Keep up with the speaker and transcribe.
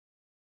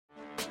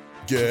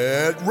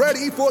Get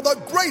ready for the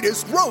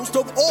greatest roast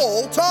of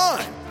all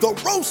time, the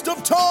Roast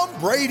of Tom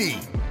Brady,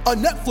 a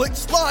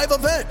Netflix live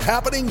event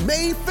happening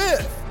May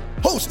 5th.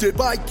 Hosted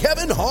by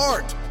Kevin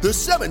Hart, the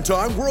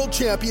 7-time world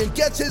champion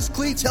gets his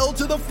cleats held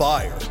to the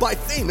fire by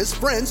famous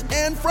friends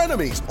and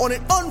frenemies on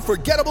an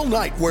unforgettable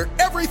night where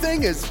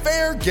everything is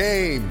fair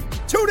game.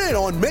 Tune in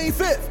on May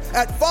 5th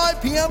at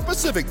 5 p.m.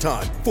 Pacific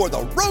time for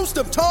the Roast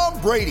of Tom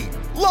Brady,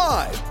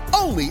 live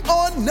only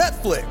on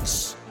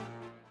Netflix.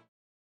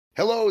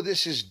 Hello,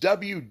 this is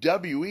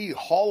WWE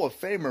Hall of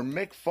Famer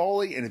Mick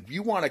Foley, and if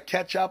you want to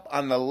catch up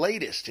on the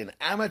latest in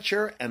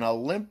amateur and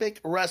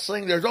Olympic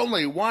wrestling, there's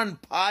only one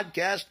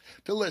podcast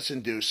to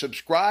listen to.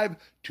 Subscribe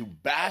to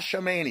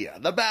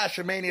Bashamania, the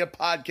Bashamania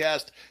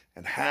podcast,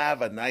 and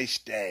have a nice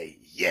day.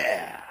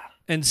 Yeah!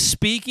 And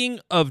speaking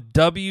of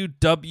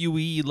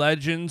WWE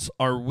legends,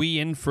 are we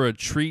in for a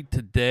treat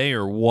today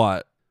or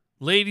what?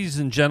 Ladies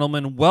and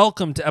gentlemen,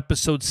 welcome to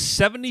episode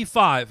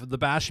 75 of the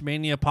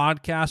Bashmania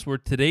podcast, where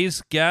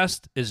today's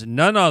guest is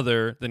none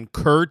other than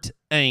Kurt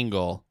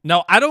Angle.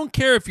 Now, I don't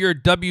care if you're a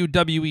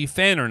WWE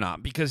fan or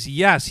not, because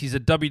yes, he's a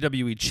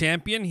WWE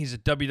champion, he's a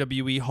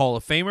WWE Hall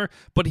of Famer,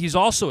 but he's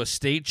also a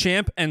state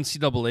champ,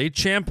 NCAA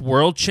champ,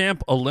 world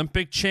champ,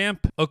 Olympic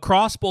champ.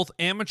 Across both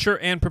amateur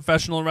and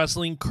professional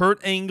wrestling, Kurt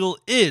Angle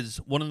is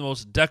one of the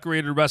most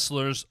decorated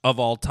wrestlers of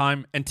all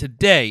time, and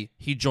today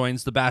he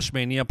joins the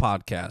Bashmania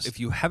podcast. If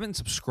you haven't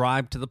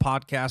subscribed to the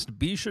podcast,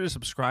 be sure to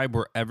subscribe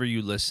wherever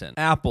you listen.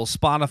 Apple,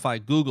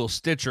 Spotify, Google,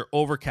 Stitcher,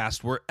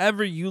 Overcast,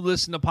 wherever you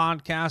listen to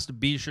podcasts,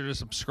 be sure to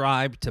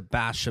subscribe to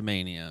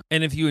Bashamania.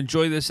 And if you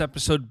enjoy this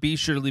episode, be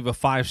sure to leave a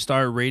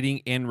 5-star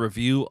rating and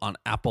review on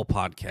Apple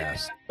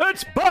Podcasts.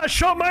 It's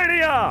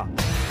Bashamania!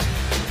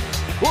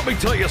 Let me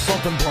tell you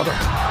something, brother.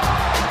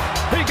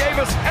 He gave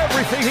us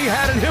everything he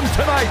had in him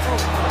tonight.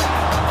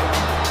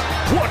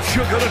 What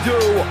you gonna do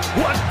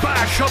when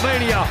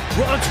Bashamania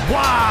runs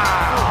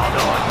wild?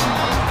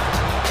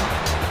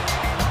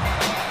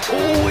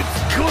 Oh, it's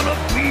gonna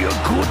be a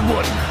good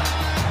one.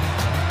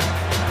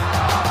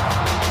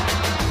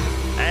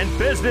 And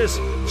business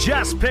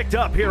just picked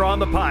up here on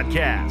the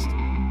podcast.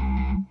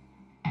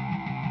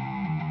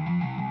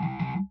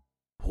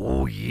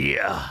 Oh,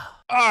 yeah.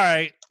 All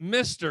right,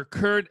 Mr.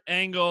 Kurt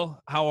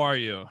Angle, how are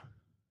you?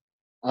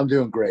 I'm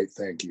doing great,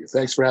 thank you.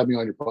 Thanks for having me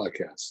on your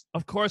podcast.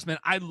 Of course, man.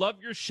 I love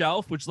your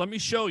shelf, which let me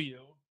show you.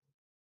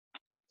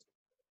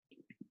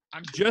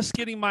 I'm just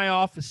getting my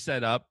office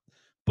set up,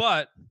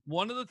 but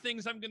one of the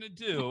things I'm going to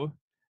do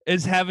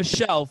is have a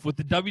shelf with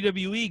the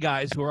WWE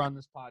guys who are on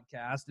this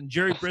podcast, and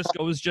Jerry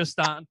Briscoe was just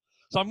on.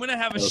 So I'm going to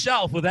have a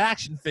shelf with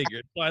action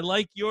figures. So I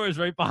like yours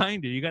right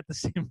behind you. You got the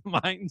same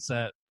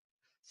mindset.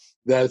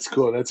 That's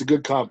cool. That's a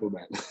good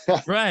compliment.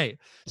 Right.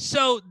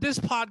 So this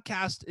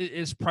podcast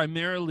is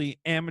primarily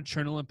amateur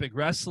and Olympic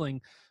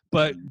wrestling,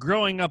 but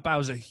growing up, I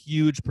was a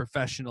huge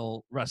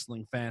professional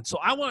wrestling fan. So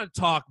I want to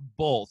talk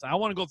both. I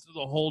want to go through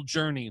the whole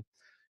journey.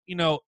 You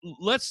know,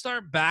 let's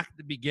start back at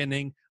the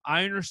beginning.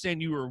 I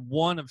understand you were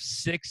one of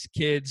 6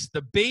 kids,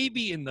 the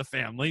baby in the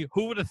family.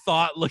 Who would have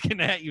thought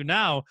looking at you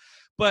now?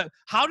 But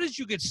how did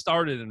you get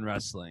started in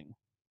wrestling?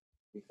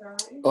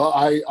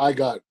 I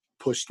got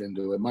pushed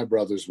into it. My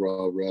brothers were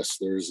all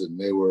wrestlers, and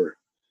they were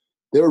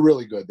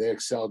really good. They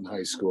excelled in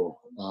high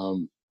school.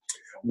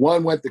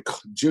 One went to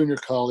junior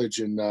college,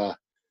 and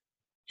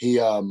he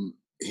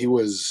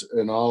was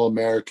an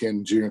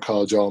All-American, junior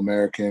college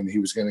All-American. He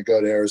was going to go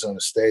to Arizona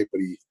State,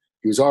 but he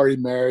was already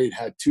married,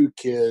 had 2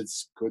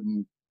 kids,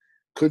 couldn't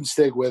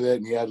stick with it,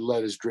 and he had to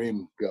let his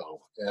dream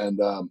go. And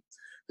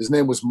his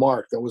name was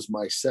Mark. That was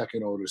my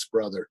second oldest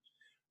brother.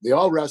 They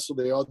all wrestled.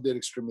 They all did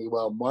extremely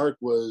well. Mark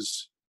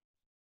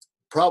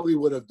probably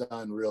would have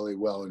done really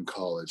well in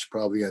college,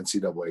 probably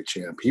NCAA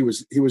champ. He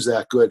was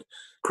that good.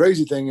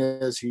 Crazy thing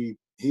is he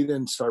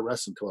didn't start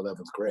wrestling until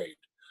 11th grade.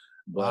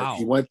 But wow.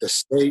 He went to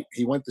state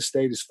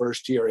his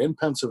first year in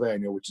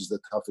Pennsylvania, which is the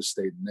toughest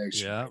state in the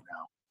nation right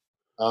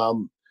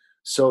now.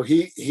 So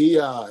he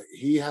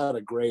had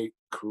a great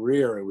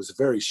career. It was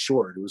very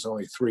short. It was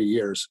only 3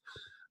 years,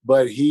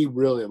 but he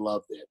really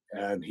loved it,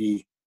 and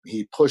he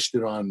pushed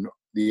it on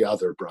the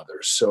other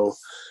brothers. So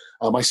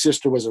my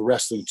sister was a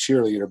wrestling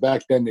cheerleader.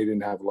 Back then, they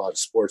didn't have a lot of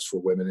sports for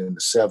women in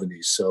the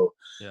 70s. So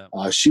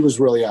she was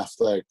really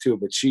athletic too,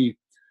 but she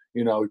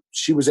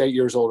was 8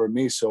 years older than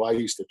me. So I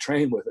used to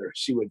train with her.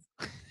 She would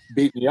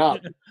beat me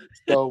up.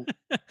 So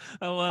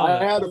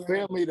I had a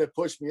family that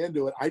pushed me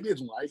into it. I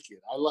didn't like it.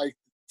 I liked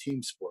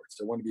team sports.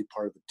 I wanted to be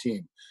part of the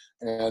team.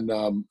 And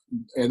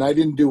I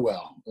didn't do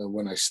well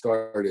when I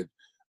started.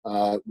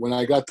 When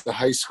I got to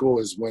high school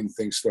is when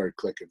things started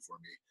clicking for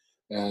me.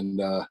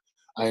 And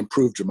I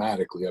improved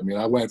dramatically. I mean,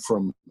 I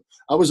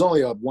was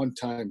only a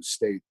one-time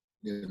state,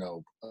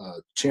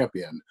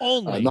 champion.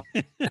 Only.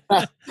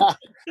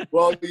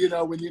 Well,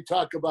 when you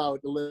talk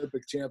about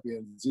Olympic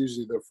champions,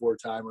 usually they're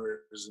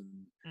 4-timers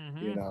and,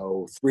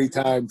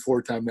 3-time,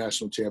 4-time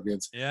national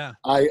champions. Yeah.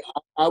 I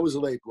was a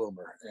late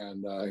bloomer,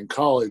 and in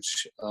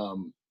college,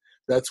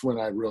 that's when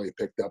I really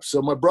picked up.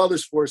 So my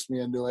brothers forced me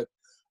into it.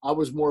 I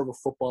was more of a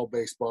football,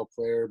 baseball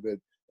player, but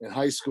In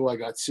high school, I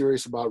got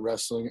serious about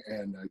wrestling,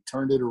 and I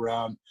turned it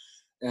around.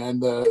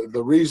 And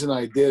the reason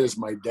I did is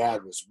my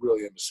dad was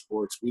really into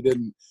sports. We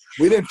didn't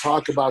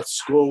talk about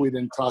school. We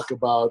didn't talk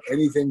about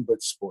anything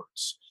but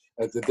sports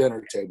at the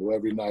dinner table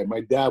every night.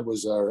 My dad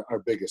was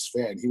our biggest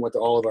fan. He went to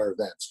all of our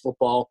events: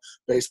 football,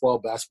 baseball,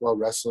 basketball,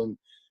 wrestling.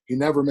 He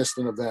never missed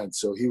an event,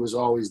 so he was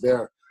always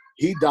there.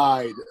 He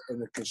died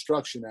in a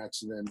construction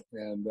accident,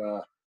 and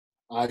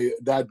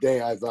that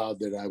day I vowed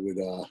that I would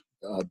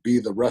be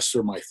the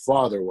wrestler my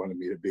father wanted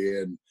me to be,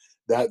 and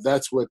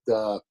that's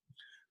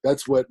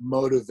what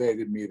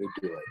motivated me to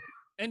do it.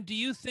 And do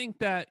you think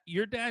that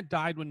your dad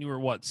died when you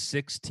were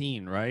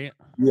 16, right?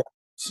 Yeah.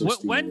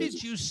 When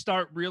did you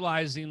start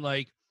realizing,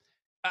 like,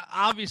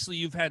 obviously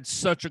you've had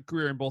such a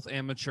career in both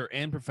amateur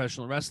and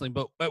professional wrestling,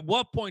 but at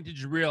what point did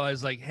you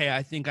realize, like, hey,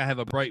 I think I have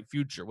a bright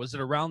future? Was it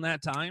around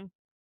that time?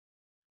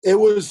 It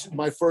was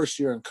my first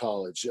year in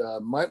college.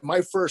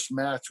 My first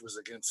match was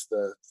against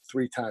the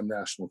 3-time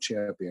national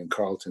champion,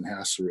 Carlton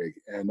Hasserig,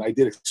 and I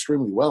did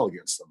extremely well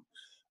against him.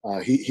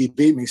 He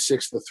beat me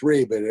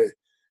 6-3, but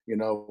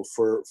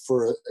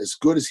for as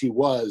good as he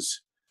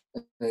was,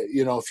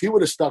 if he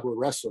would have stuck with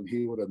wrestling,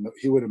 he would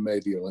have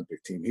made the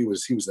Olympic team. He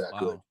was that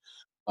good.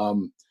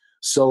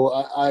 So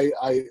I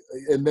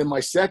and then my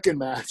second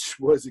match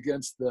was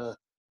against the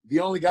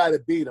only guy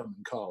that beat him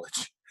in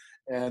college,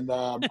 and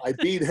I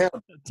beat him.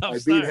 I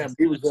beat him.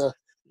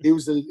 He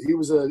was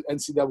a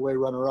NCAA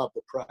runner-up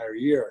the prior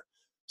year.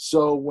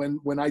 So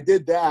when I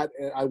did that,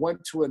 I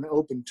went to an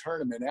open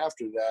tournament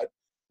after that,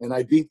 and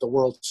I beat the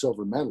world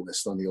silver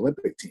medalist on the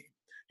Olympic team.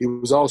 He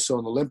was also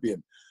an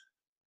Olympian.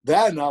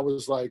 Then I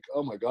was like,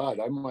 oh my God,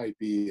 I might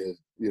be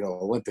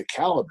Olympic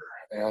caliber.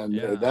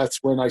 And that's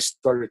when I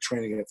started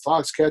training at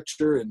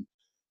Foxcatcher, and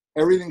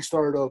everything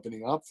started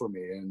opening up for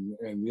me.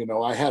 And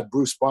I had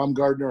Bruce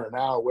Baumgartner an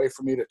hour away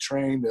from me to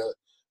train,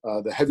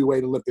 the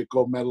heavyweight Olympic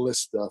gold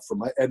medalist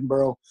from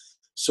Edinburgh.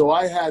 So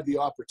I had the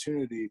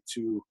opportunity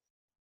to,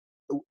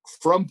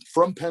 from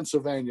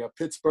Pennsylvania,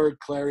 Pittsburgh,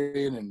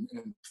 Clarion, and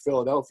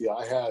Philadelphia,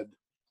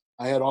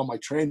 I had all my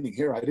training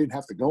here. I didn't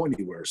have to go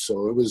anywhere.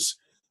 So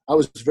I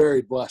was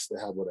very blessed to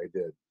have what I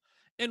did.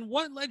 And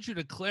what led you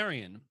to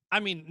Clarion? I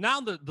mean,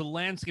 now the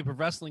landscape of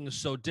wrestling is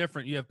so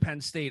different. You have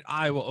Penn State,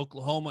 Iowa,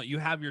 Oklahoma. You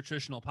have your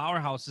traditional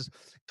powerhouses.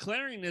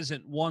 Clarion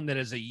isn't one that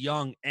as a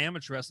young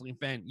amateur wrestling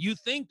fan you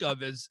think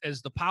of as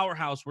the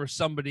powerhouse where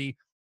somebody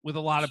with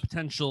a lot of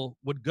potential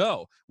would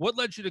go. What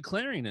led you to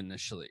Clarion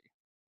initially?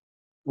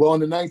 Well,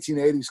 in the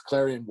 1980s,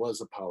 Clarion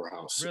was a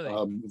powerhouse. Really?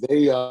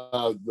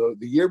 The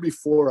year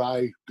before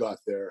I got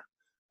there,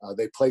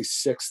 they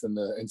placed 6th in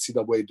the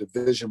NCAA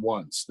Division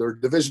I's. They're a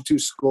Division II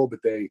school, but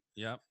they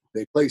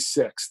placed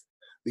 6th.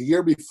 The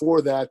year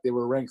before that, they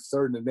were ranked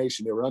 3rd in the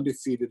nation. They were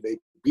undefeated. They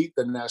beat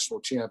the national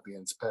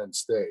champions, Penn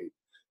State,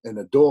 in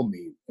a dual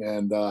meet,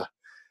 and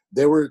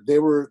they were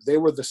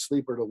the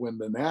sleeper to win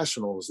the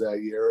nationals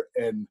that year.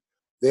 And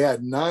they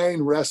had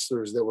 9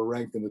 wrestlers that were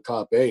ranked in the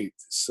top 8.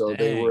 So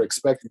They were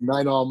expecting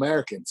 9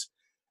 All-Americans.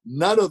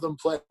 None of them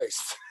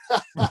placed.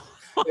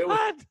 It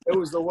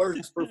was the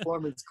worst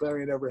performance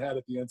Clarion ever had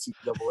at the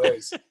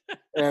NCAAs.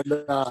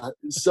 And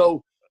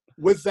so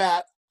with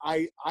that,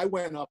 I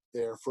went up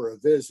there for a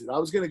visit. I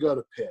was going to go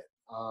to Pitt.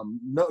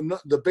 No,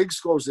 the big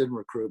schools didn't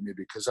recruit me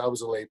because I was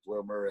a late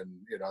bloomer, and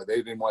they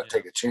didn't want to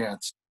take a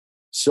chance.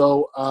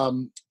 So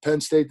Penn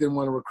State didn't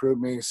want to recruit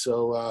me.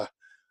 So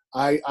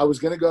I was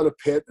going to go to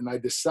Pitt, and I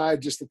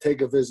decided just to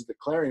take a visit to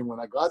Clarion. When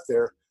I got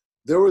there,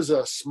 there was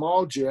a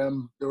small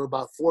gym. There were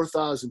about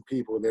 4,000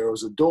 people. There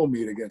was a dual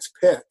meet against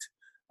Pitt,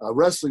 a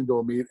wrestling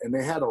dual meet, and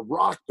they had a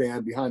rock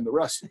band behind the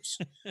wrestlers.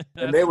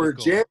 And they were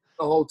jamming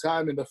the whole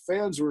time, and the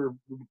fans were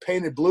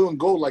painted blue and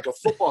gold like a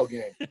football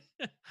game.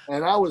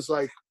 And I was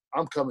like,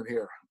 I'm coming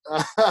here.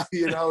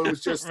 It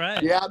was just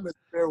The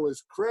atmosphere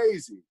was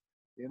crazy.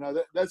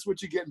 That's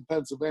what you get in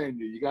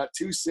Pennsylvania. You got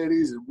 2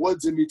 cities and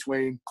woods in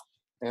between.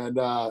 And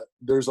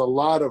there's a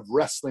lot of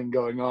wrestling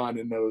going on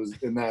in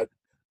that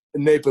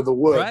Nape of the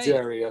Woods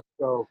area.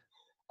 So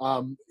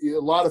a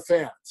lot of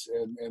fans,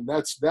 and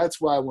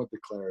that's why I went to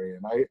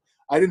Clarion.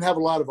 I didn't have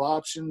a lot of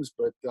options,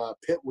 but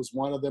Pitt was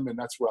one of them, and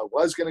that's where I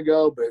was going to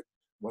go. But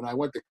when I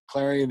went to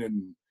Clarion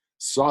and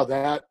saw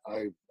that,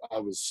 I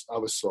was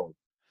sold.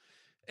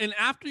 And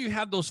after you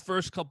have those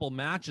first couple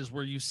matches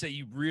where you say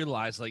you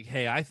realize, like,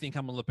 hey, I think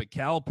I'm Olympic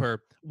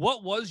caliber,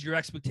 what was your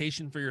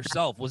expectation for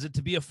yourself? Was it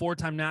to be a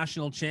 4-time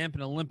national champ,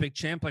 an Olympic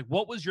champ? Like,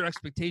 what was your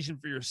expectation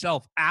for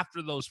yourself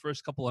after those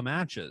first couple of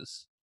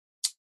matches?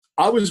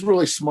 I was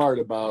really smart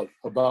about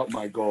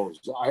my goals.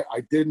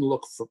 I didn't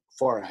look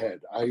far ahead.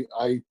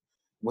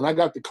 When I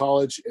got to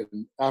college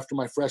and after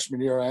my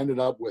freshman year, I ended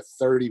up with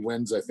 30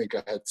 wins. I think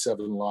I had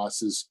 7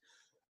 losses.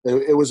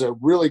 It was a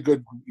really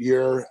good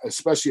year,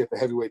 especially at the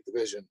heavyweight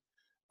division.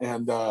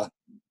 And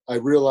I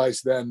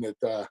realized then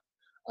that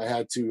I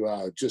had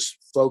to just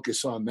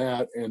focus on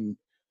that. And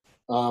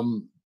what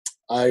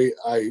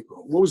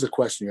was the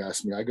question you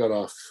asked me? I got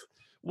off.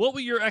 What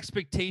were your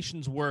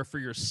expectations for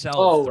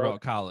yourself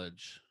throughout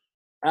college?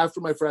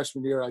 After my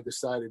freshman year, I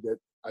decided that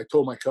I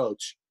told my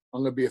coach,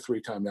 I'm going to be a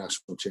 3-time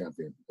national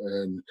champion.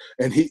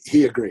 And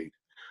he agreed.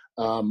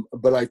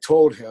 But I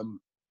told him,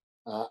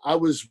 I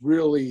was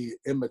really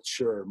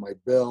immature. My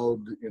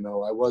build,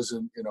 I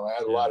wasn't, I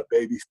had a lot of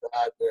baby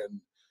fat,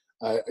 and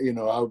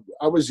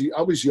I was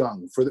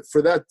young for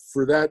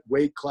that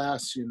weight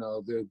class.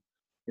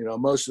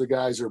 Most of the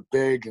guys are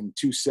big and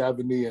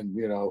 270, and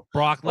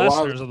Brock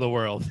Lesnar's of the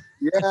world.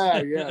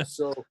 Yeah.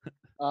 So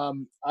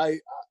I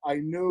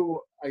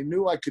knew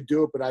I could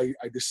do it, but I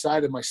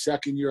decided my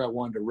second year I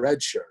wanted a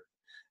red shirt,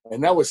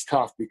 and that was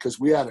tough because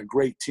we had a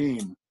great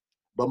team,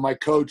 but my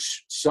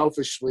coach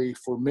selfishly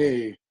for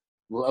me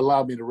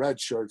allowed me to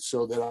redshirt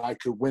so that I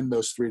could win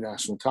those 3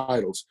 national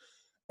titles.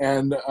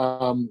 And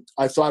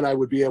I thought I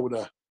would be able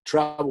to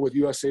travel with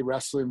USA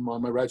Wrestling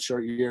on my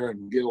redshirt year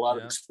and get a lot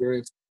of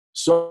experience.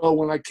 So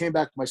when I came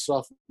back my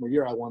sophomore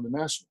year, I won the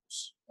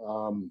nationals.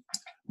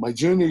 My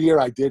junior year,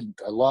 I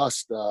didn't. I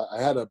lost. I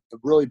had a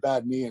really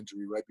bad knee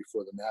injury right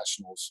before the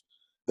nationals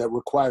that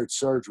required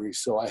surgery.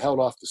 So I held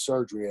off the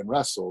surgery and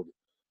wrestled.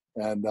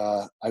 And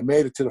I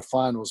made it to the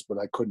finals, but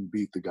I couldn't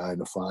beat the guy in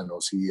the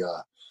finals.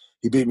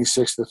 He beat me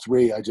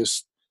 6-3.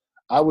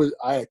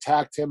 I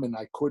attacked him, and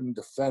I couldn't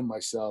defend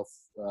myself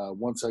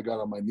once I got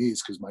on my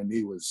knees because my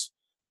knee was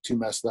too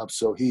messed up.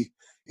 So he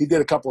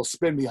did a couple of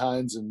spin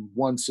behinds and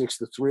won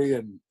 6-3,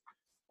 and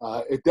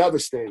it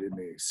devastated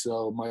me.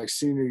 So my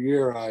senior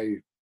year, I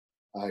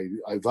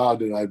vowed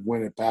that I'd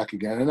win it back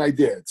again, and I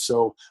did.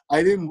 So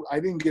I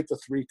didn't get the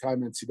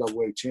 3-time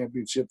NCAA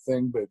championship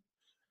thing, but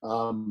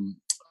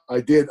I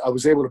did. I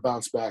was able to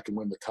bounce back and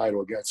win the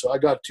title again. So I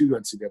got 2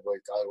 NCAA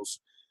titles.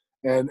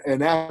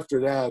 And after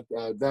that,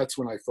 that's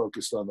when I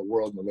focused on the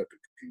world and Olympic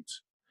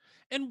teams.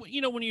 And,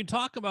 when you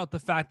talk about the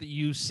fact that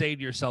you say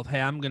to yourself, hey,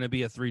 I'm going to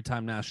be a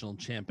 3-time national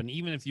champ, and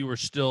even if you were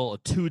still a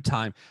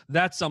 2-time,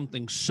 that's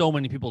something so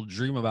many people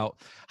dream about.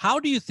 How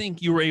do you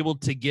think you were able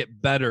to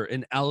get better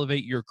and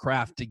elevate your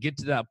craft to get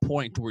to that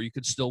point where you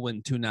could still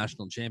win 2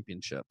 national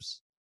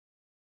championships?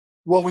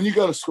 Well, when you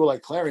go to school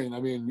like Clarion,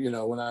 I mean,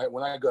 when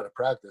I go to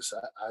practice,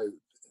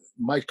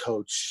 my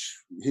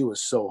coach, he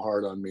was so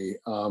hard on me.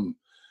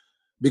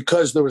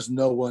 Because there was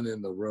no one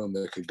in the room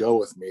that could go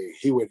with me,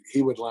 he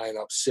would line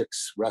up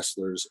 6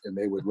 wrestlers and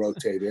they would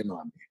rotate in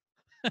on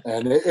me.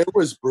 And it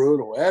was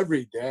brutal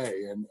every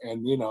day. And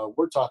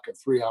we're talking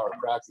 3-hour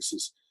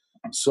practices.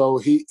 So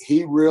he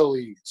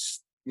really,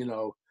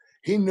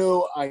 he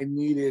knew I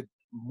needed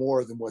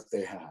more than what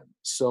they had.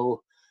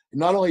 So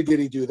not only did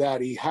he do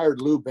that, he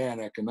hired Lou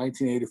Bannock, a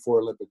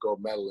 1984 Olympic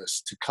gold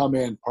medalist, to come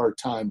in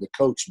part-time to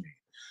coach me.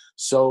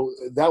 So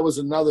that was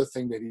another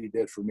thing that he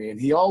did for me. And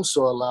he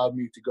also allowed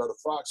me to go to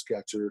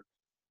Foxcatcher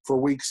for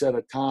weeks at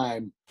a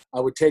time. I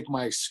would take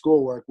my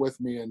schoolwork with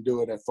me and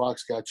do it at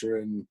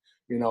Foxcatcher. And,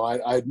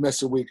 I'd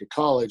miss a week of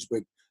college,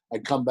 but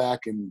I'd come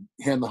back and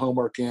hand the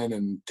homework in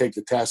and take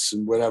the tests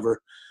and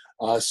whatever.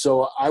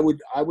 So I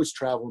was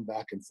traveling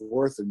back and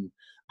forth and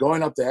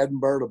going up to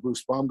Edinburgh to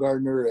Bruce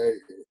Baumgartner.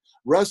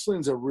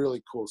 Wrestling's a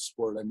really cool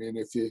sport. I mean,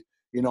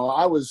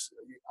 I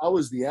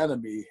was the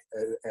enemy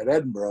at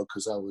Edinburgh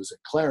because I was at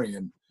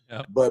Clarion,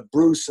 but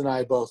Bruce and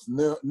I both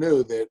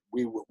knew that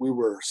we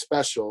were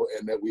special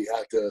and that we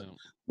had to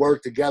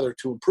work together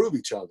to improve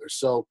each other.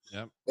 So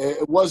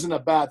it wasn't a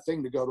bad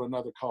thing to go to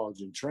another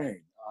college and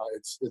train.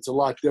 It's a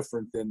lot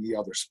different than the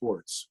other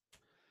sports.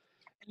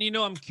 And,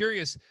 I'm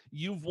curious,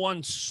 you've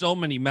won so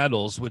many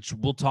medals, which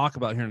we'll talk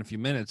about here in a few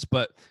minutes,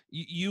 but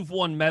you've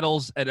won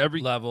medals at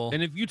every level.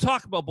 And if you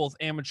talk about both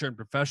amateur and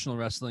professional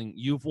wrestling,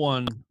 you've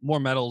won more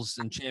medals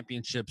and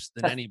championships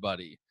than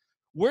anybody.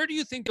 Where do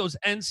you think those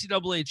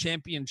NCAA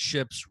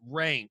championships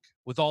rank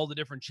with all the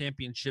different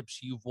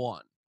championships you've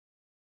won?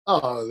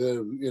 Oh,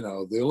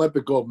 the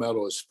Olympic gold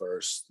medal is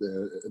first.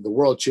 The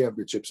world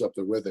championships up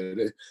there with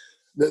it.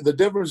 The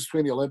difference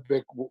between the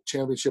Olympic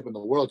championship and the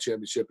world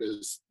championship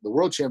is the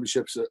world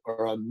championships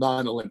are on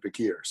non-Olympic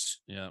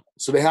years. Yeah.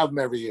 So they have them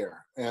every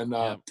year. And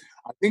I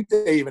think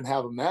they even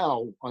have them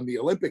now on the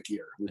Olympic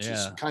year, which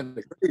is kind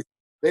of crazy.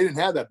 They didn't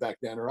have that back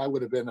then, or I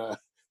would have been a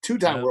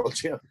 2-time world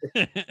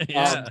champion.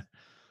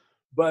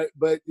 But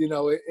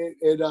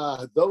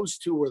those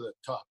 2 were the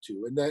top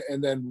 2.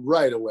 And then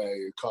right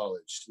away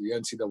college, the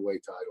NCAA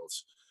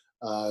titles,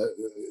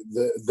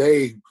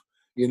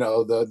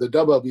 the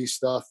WB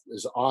stuff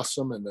is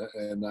awesome, and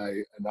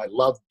I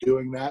love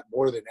doing that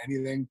more than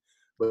anything,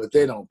 but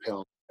they don't pale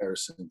in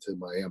comparison to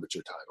my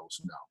amateur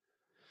titles, no.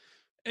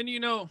 And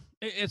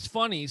it's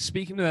funny,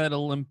 speaking of that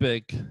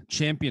Olympic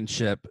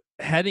championship,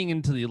 heading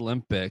into the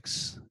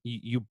Olympics,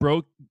 you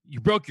broke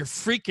your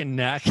freaking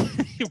neck.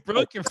 You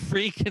broke your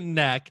freaking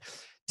neck.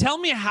 Tell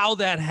me how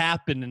that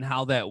happened and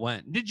how that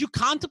went. Did you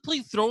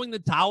contemplate throwing the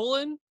towel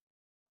in?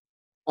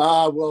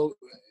 Well,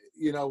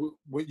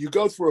 when you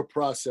go through a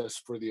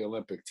process for the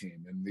Olympic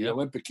team, and the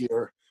Olympic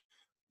year,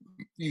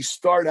 you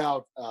start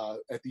out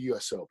at the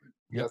U.S. Open.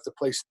 You have to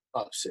place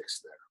top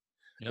 6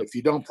 there. If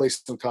you don't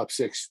place the top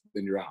 6,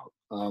 then you're out.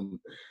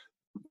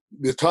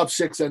 The top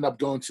 6 end up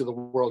going to the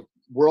world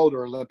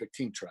or Olympic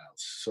team trials.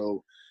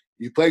 So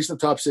you place in the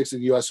top 6 at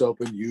the U.S.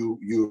 Open,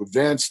 you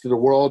advance to the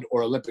world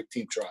or Olympic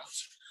team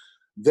trials.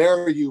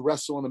 There you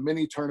wrestle in a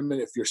mini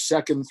tournament. If you're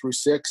 2nd through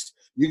 6th,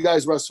 you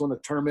guys wrestle in a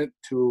tournament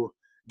to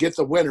get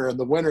the winner, and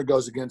the winner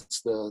goes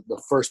against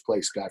the first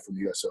place guy from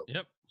the U.S. Open.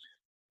 Yep.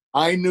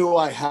 I knew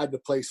I had to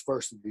place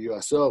first at the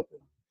U.S. Open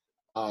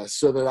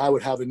so that I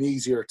would have an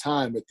easier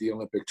time at the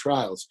Olympic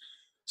trials.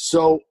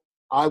 So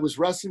I was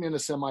wrestling in the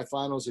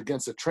semifinals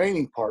against a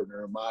training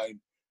partner of mine,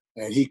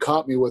 and he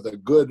caught me with a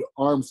good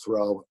arm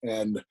throw,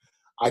 and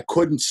I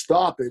couldn't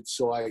stop it,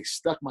 so I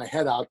stuck my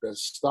head out to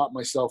stop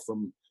myself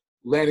from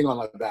landing on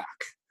my back.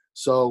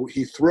 So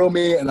he threw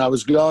me, and I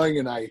was going,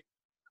 and I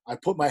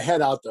put my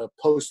head out the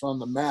post on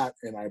the mat,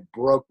 and I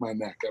broke my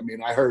neck. I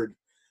mean, I heard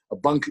a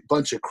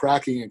bunch of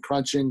cracking and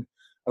crunching.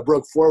 I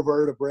broke 4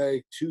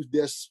 vertebrae, 2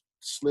 discs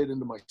slid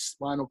into my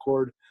spinal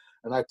cord,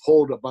 and I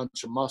pulled a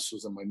bunch of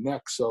muscles in my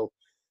neck. So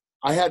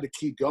I had to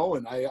keep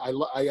going. I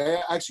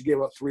actually gave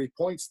up 3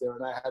 points there,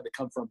 and I had to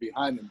come from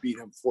behind and beat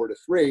him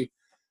 4-3.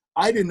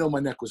 I didn't know my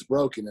neck was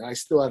broken, and I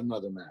still had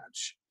another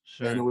match.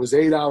 Sure. And it was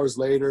 8 hours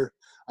later.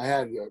 I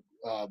had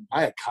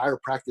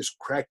chiropractors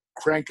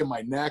cranking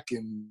my neck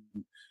and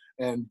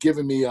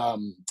giving me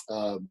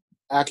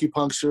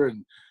acupuncture,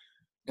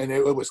 and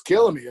it was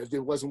killing me.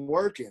 It wasn't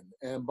working.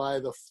 And by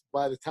the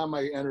time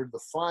I entered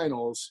the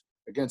finals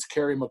against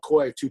Kerry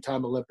McCoy,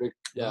 2-time Olympic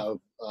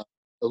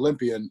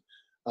Olympian,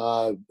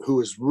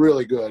 who is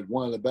really good,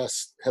 one of the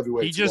best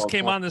heavyweights. He just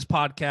came on this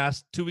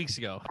podcast 2 weeks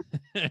ago.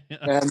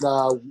 And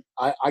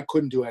I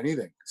couldn't do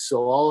anything.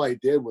 So all I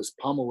did was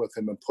pummel with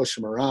him and push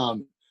him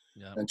around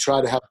and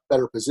try to have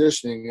better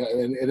positioning.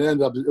 And it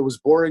ended up, it was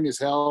boring as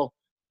hell,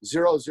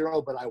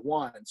 0-0, but I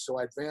won. So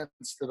I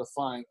advanced to the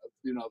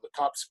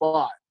top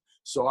spot.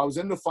 So I was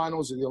in the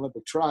finals of the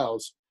Olympic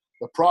trials.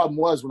 The problem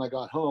was when I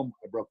got home,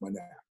 I broke my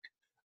neck.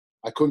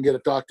 I couldn't get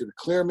a doctor to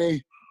clear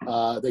me.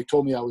 They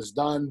told me I was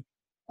done.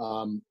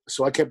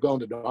 So I kept going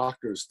to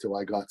doctors till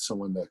I got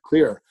someone to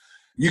clear.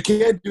 You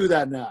can't do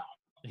that now.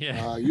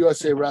 Yeah.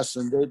 USA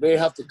Wrestling, they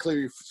have to clear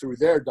you through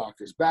their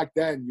doctors. Back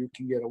then, you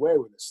can get away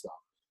with this stuff.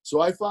 So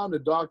I found a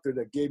doctor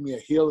that gave me a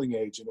healing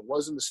agent. It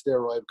wasn't a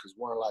steroid because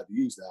we weren't allowed to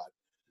use that.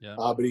 Yeah.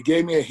 But he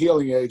gave me a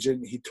healing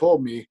agent. He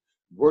told me,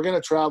 we're going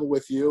to travel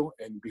with you,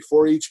 and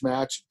before each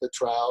match, the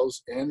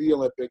trials and the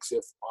Olympics,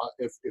 if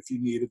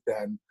you need it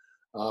then,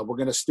 we're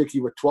going to stick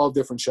you with 12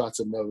 different shots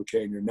of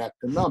Novocaine in your neck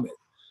to numb it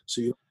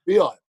so you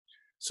feel it.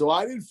 So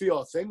I didn't feel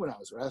a thing when I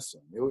was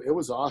wrestling. It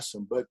was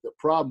awesome, but the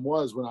problem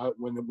was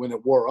when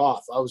it wore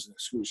off, I was in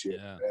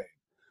excruciating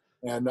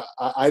pain, and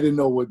I didn't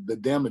know what the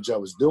damage I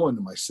was doing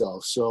to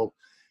myself. So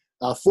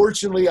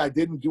fortunately, I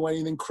didn't do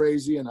anything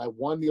crazy, and I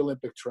won the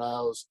Olympic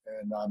trials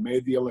and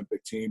made the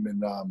Olympic team.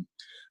 And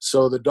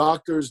so the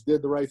doctors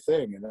did the right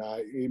thing, and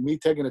me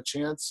taking a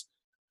chance,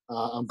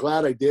 I'm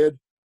glad I did.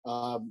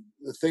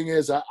 The thing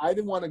is, I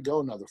didn't want to go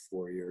another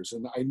 4 years,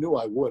 and I knew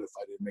I would if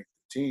I didn't make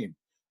the team.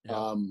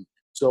 Yeah.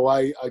 So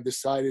I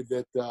decided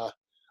that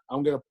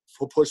I'm going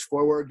to push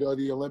forward, go to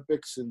the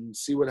Olympics, and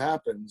see what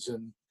happens.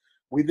 And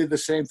we did the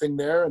same thing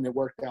there, and it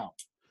worked out.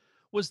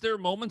 Was there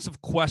moments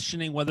of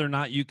questioning whether or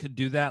not you could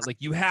do that? Like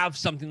you have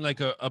something like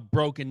a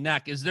broken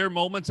neck. Is there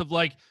moments of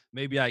like,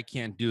 maybe I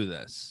can't do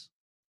this?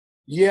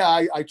 Yeah,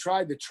 I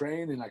tried to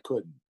train, and I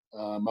couldn't.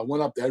 I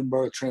went up to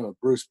Edinburgh to train with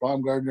Bruce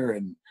Baumgartner,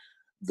 and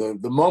the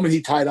moment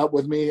he tied up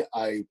with me,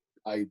 it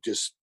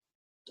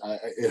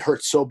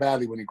hurt so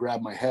badly when he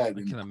grabbed my head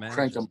and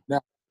cranked him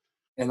down.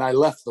 And I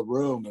left the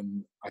room,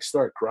 and I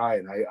started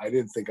crying. I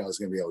didn't think I was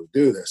going to be able to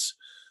do this.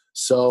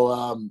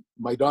 So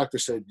my doctor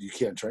said, you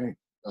can't train.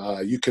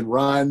 You can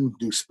run,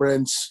 do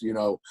sprints,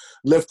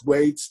 lift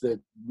weights that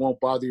won't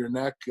bother your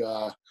neck,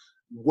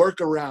 work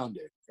around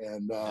it,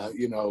 and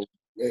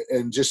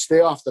and just stay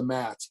off the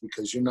mats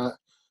because you're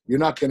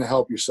not going to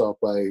help yourself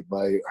by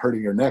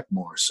hurting your neck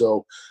more.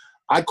 So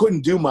I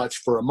couldn't do much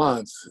for a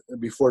month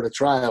before the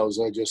trials.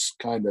 I just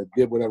kind of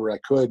did whatever I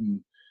could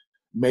and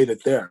made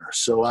it there.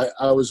 So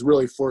I was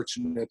really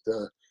fortunate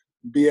to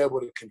be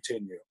able to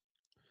continue.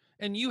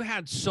 And you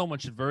had so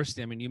much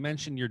adversity. I mean, you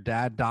mentioned your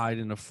dad died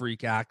in a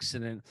freak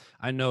accident.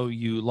 I know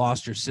you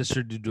lost your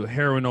sister due to a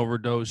heroin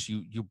overdose.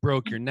 You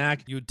broke your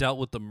neck. You dealt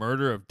with the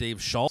murder of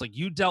Dave Schultz. Like,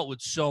 you dealt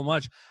with so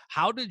much.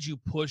 How did you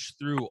push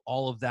through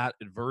all of that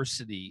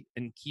adversity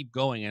and keep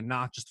going and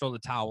not just throw the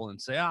towel and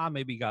say,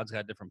 maybe God's got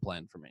a different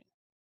plan for me?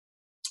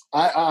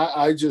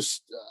 I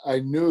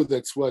knew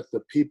that's what the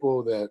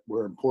people that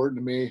were important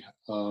to me,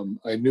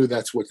 I knew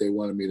that's what they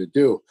wanted me to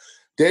do.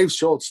 Dave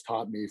Schultz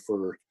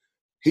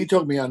he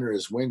took me under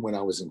his wing when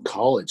I was in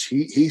college.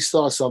 He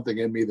saw something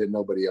in me that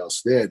nobody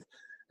else did,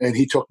 and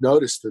he took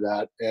notice to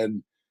that,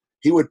 and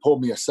he would pull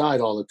me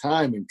aside all the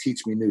time and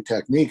teach me new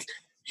technique.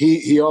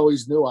 He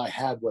always knew I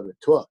had what it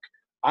took.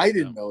 I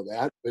didn't know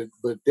that,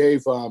 but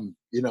Dave,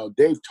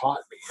 Dave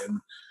taught me. And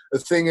the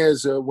thing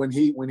is, when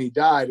he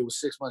died, it was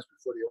 6 months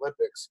before the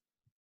Olympics.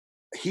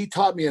 He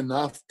taught me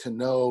enough to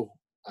know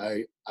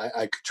I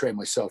could train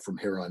myself from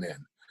here on in.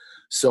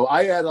 So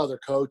I had other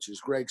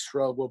coaches, Greg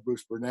Strobel,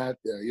 Bruce Burnett,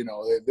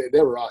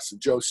 they were awesome,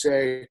 Joe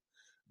Say,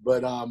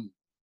 but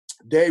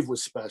Dave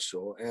was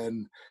special.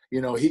 And,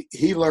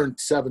 he learned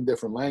 7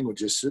 different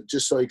languages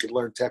just so he could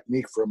learn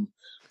technique from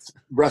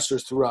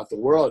wrestlers throughout the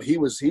world. He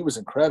was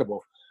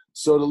incredible.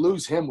 So to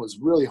lose him was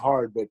really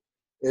hard, but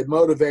it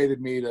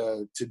motivated me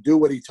to do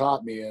what he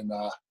taught me. And,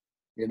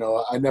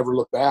 I never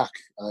looked back.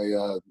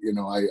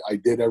 I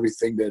did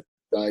everything that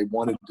I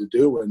wanted to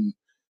do. And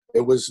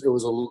it was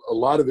a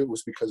lot of it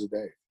was because of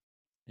Dave.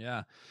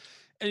 Yeah.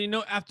 And,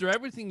 after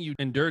everything you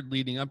endured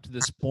leading up to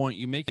this point,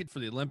 you make it for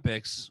the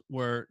Olympics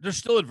where there's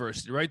still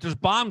adversity, right? There's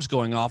bombs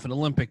going off in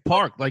Olympic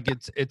Park. Like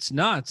it's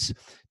nuts.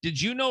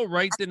 Did you know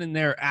right then and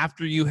there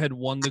after you had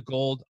won the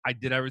gold, I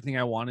did everything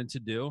I wanted to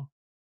do?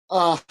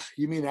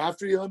 You mean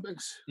after the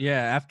Olympics?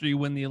 Yeah. After you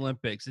win the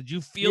Olympics, did you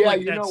feel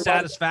like that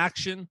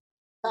satisfaction?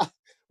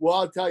 Well,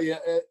 I'll tell you,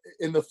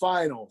 in the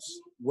finals,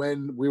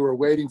 when we were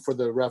waiting for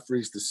the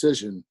referee's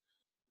decision,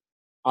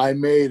 I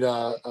made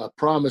a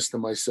promise to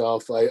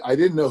myself. I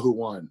didn't know who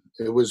won.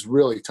 It was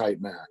really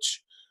tight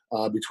match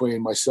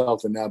between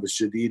myself and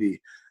Nabis Jadidi.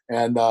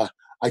 And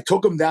I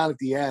took him down at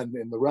the end,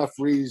 and the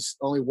referees,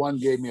 only one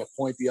gave me a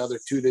point. The other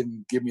two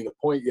didn't give me the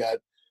point yet.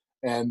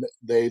 And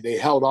they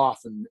held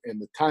off, and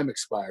the time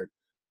expired.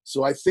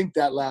 So I think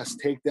that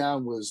last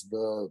takedown was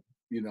the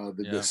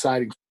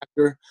deciding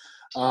factor.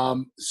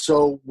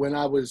 So when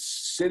I was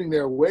sitting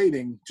there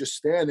waiting, just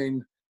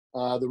standing,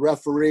 the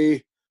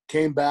referee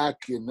came back,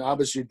 and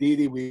Nabis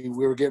Jadidi, we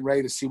were getting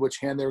ready to see which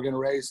hand they were going to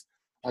raise.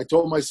 I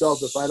told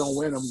myself, if I don't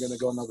win, I'm going to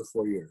go another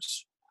 4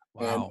 years.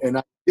 Wow. And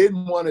I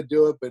didn't want to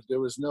do it, but there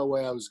was no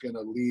way I was going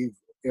to leave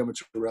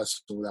amateur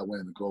wrestling without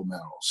winning the gold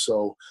medal.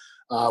 So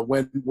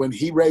when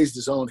he raised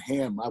his own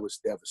hand, I was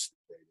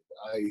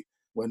devastated.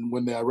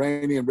 When the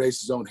Iranian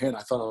raised his own hand,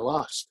 I thought I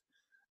lost.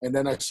 And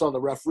then I saw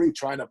the referee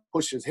trying to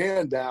push his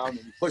hand down, and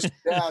he pushed it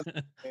down,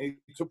 and he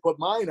put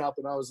mine up,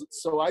 and I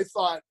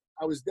thought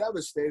I was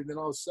devastated. And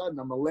all of a sudden,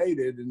 I'm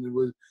elated, and it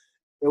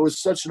was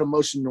such an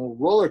emotional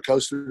roller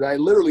coaster that I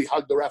literally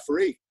hugged the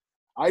referee.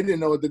 I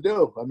didn't know what to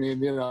do. I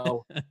mean,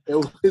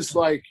 it was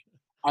like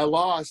I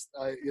lost.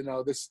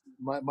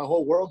 My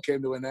whole world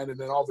came to an end, and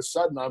then all of a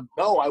sudden, I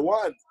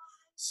won.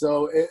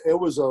 So it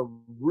was a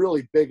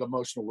really big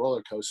emotional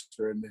roller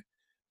coaster, and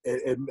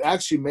it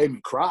actually made me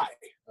cry.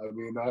 I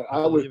mean,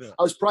 I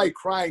was probably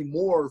crying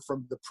more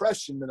from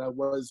depression than I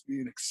was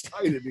being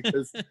excited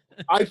because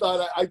I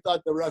thought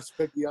the refs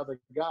picked the other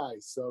guy.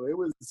 So it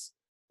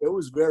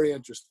was very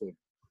interesting.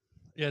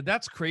 Yeah,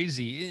 that's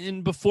crazy.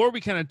 And before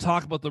we kind of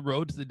talk about the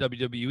road to the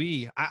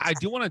WWE, I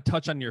do want to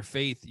touch on your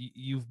faith.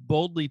 You've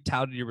boldly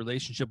touted your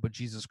relationship with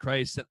Jesus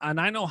Christ, and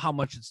I know how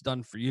much it's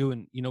done for you.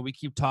 And, we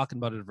keep talking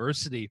about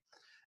adversity.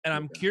 And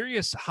I'm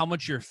curious how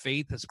much your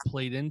faith has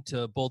played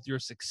into both your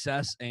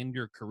success and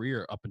your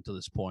career up until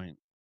this point.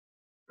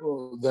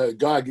 Well,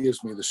 God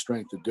gives me the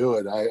strength to do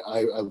it.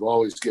 I've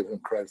always given him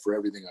credit for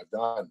everything I've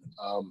done.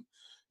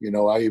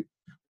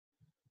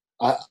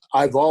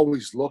 I've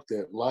always looked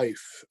at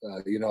life.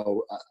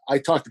 I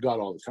talk to God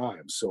all the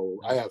time, so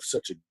I have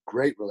such a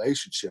great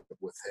relationship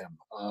with him.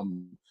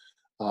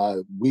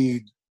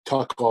 We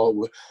talk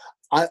all.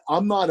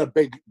 I'm not a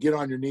big get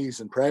on your knees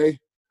and pray.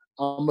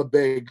 I'm a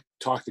big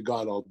talk to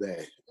God all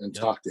day and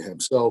talk to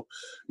him. So,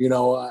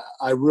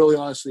 I really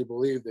honestly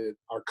believe that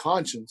our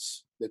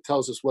conscience that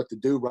tells us what to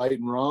do right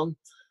and wrong,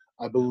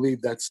 I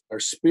believe that's our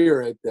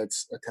spirit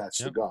that's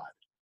attached to God.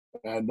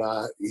 And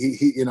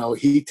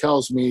he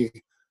tells me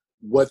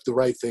what the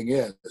right thing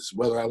is,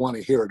 whether I want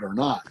to hear it or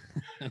not.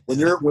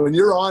 When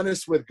you're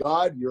honest with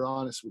God, you're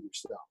honest with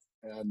yourself.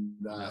 And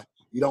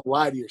you don't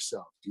lie to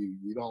yourself.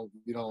 You don't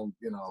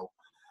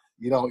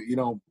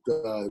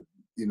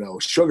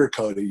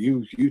sugarcoat it.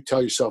 You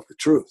tell yourself the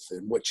truth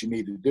and what you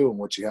need to do and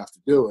what you have to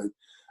do. And,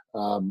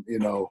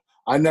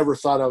 I never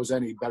thought I was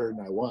any better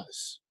than I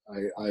was.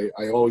 I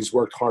always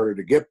worked harder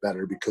to get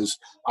better because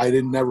I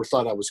never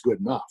thought I was good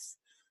enough.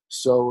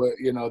 So,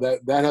 that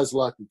has a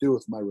lot to do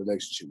with my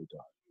relationship with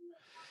God.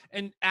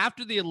 And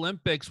after the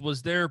Olympics,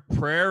 was there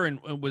prayer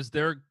and was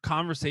there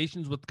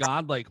conversations with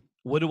God? Like,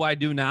 what do I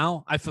do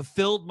now? I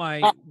fulfilled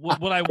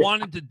what I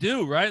wanted to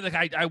do, right?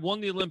 Like I won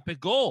the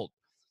Olympic gold.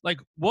 Like,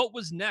 what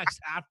was next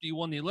after you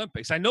won the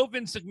Olympics? I know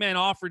Vince McMahon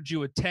offered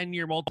you a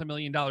 10-year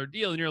multi-million-dollar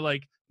deal, and you're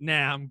like,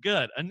 nah, I'm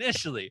good.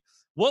 Initially,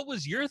 what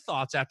was your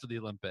thoughts after the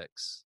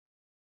Olympics?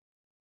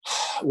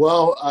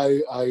 Well,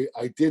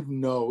 I didn't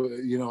know.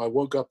 I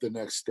woke up the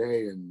next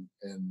day, and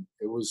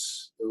it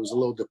was a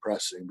little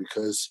depressing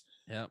because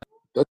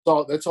that's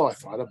all I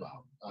thought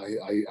about.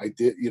 I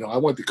did. I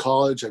went to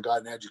college. I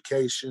got an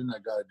education. I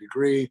got a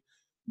degree.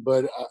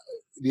 But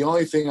the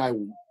only thing I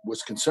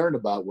was concerned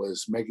about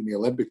was making the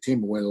Olympic team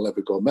and win an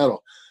Olympic gold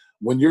medal.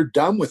 When you're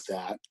done with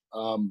that,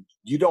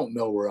 you don't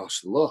know where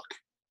else to look.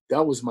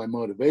 That was my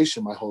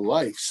motivation my whole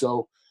life.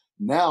 So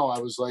now I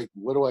was like,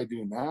 what do I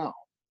do now?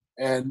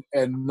 And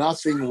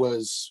nothing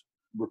was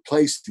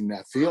replacing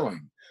that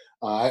feeling.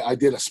 I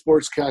did a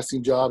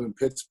sportscasting job in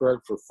Pittsburgh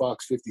for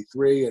Fox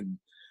 53, and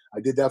I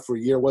did that for a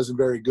year. It wasn't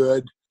very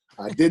good.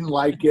 I didn't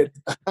like it.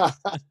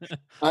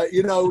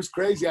 It was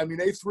crazy. I mean,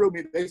 they threw me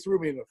in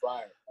the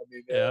fire. I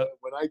mean,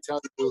 when I tell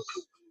you,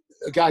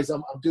 guys,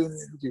 I'm doing an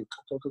interview.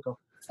 Go.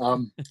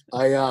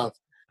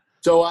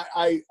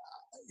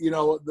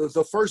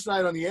 the first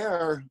night on the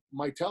air,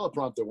 my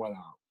teleprompter went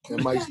out.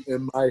 And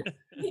my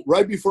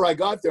right before I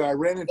got there, I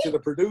ran into the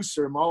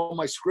producer, and all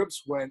my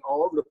scripts went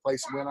all over the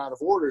place and went out of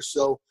order.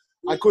 So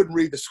I couldn't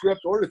read the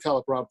script or the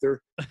teleprompter.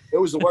 It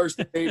was the worst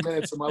 8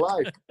 minutes of my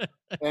life.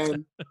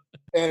 And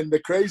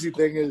the crazy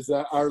thing is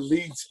that our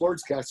lead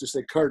sportscaster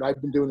said, "Kurt, I've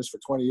been doing this for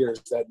 20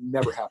 years. That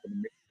never happened to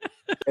me."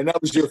 And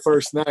that was your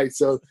first night.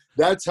 So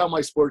that's how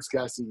my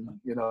sportscasting,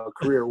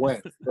 career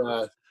went.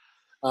 But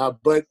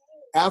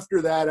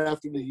after that,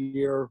 after the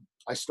year,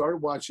 I started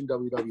watching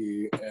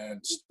WWE,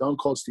 and Stone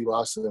Cold Steve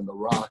Austin and The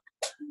Rock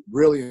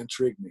really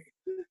intrigued me.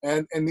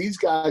 And these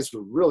guys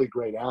were really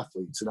great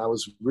athletes, and I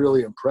was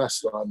really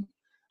impressed on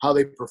how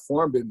they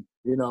performed. And,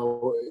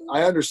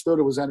 I understood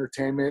it was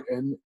entertainment.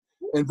 And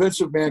Vince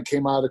McMahon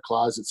came out of the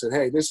closet and said,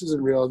 "Hey, this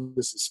isn't real.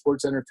 This is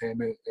sports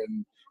entertainment,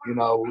 and,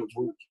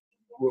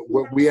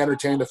 we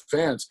entertain the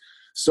fans."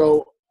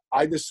 So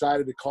I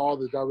decided to call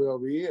the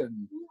WWE,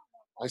 and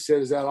I said,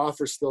 "Does that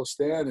offer still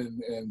stand?"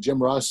 And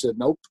Jim Ross said,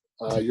 "Nope.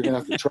 You're going to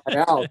have to try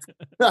out."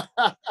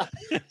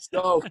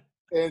 So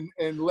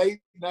in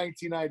late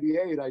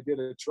 1998, I did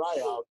a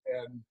tryout,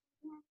 and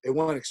it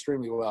went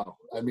extremely well.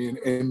 I mean,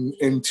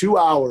 in 2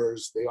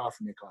 hours, they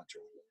offered me a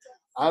contract.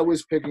 I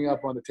was picking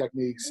up on the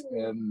techniques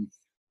and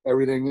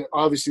everything.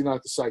 Obviously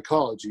not the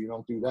psychology. You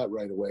don't do that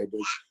right away.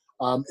 But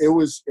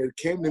it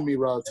came to me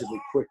relatively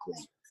quickly.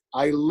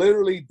 I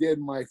literally did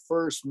my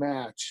first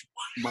match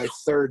my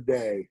third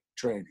day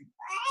training.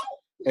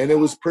 And it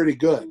was pretty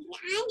good.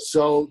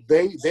 So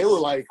they were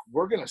like,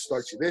 "We're going to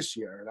start you this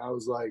year." And I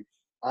was like,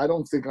 "I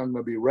don't think I'm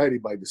going to be ready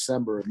by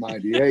December of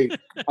 98.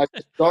 I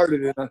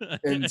started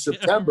in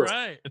September.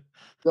 Right.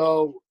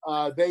 So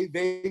they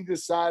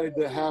decided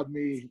to have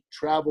me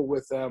travel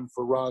with them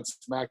for Raw and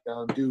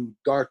SmackDown and do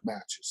dark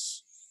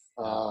matches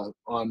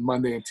on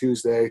Monday and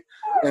Tuesday.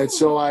 And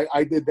so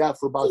I did that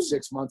for about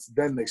 6 months.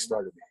 Then they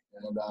started me.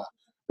 And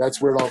that's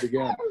where it all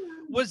began.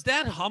 Was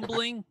that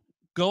humbling,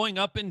 going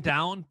up and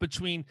down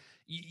between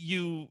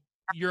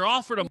you're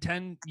offered a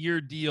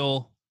 10-year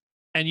deal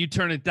and you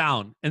turn it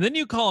down, and then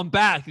you call them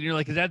back and you're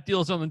like, "Is that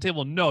deal's on the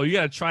table?" "No, you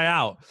got to try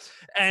out."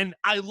 And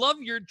I love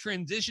your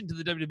transition to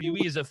the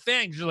WWE as a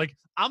fan, because you're like,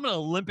 "I'm an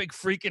Olympic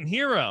freaking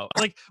hero."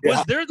 Like,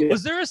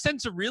 was there a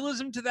sense of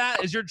realism to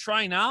that as you're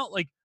trying out?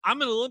 Like,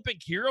 I'm an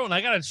Olympic hero and I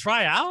got to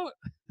try out?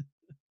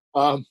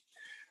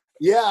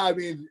 Yeah, I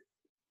mean,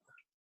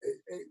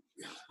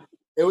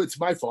 it's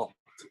my fault.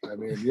 I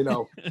mean,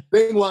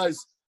 thing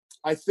was,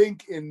 I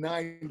think in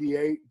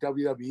 98,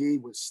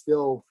 WWE was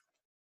still,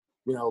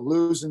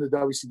 losing the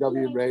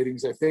WCW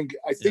ratings. I think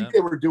they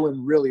were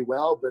doing really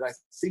well, but I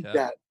think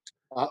that,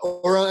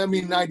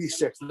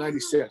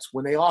 96,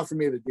 when they offered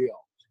me the deal,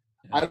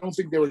 I don't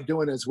think they were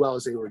doing as well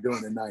as they were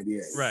doing in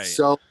 98. Right.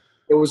 So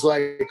it was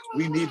like,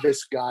 we need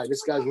this guy.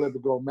 This guy's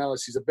Olympic gold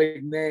medalist. He's a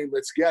big name.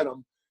 Let's get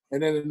him.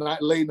 And then in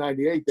late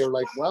 98, they were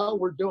like, "Well,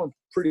 we're doing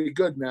pretty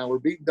good now. We're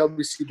beating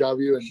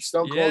WCW and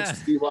Stone Cold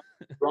Steve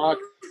Austin, Rock,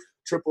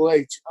 Triple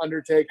H,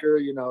 Undertaker,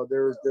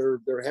 they're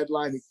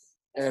headlining.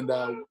 And,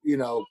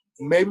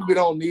 maybe we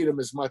don't need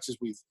them as much as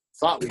we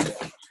thought we did."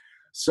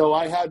 So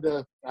I had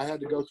to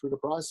go through the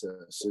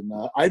process, and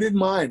I didn't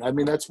mind. I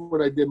mean, that's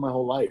what I did my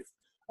whole life.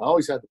 I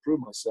always had to prove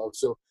myself.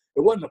 So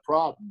it wasn't a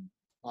problem.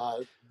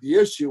 The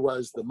issue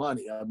was the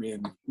money. I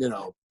mean,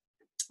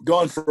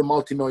 going for a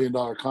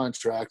multi-million-dollar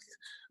contract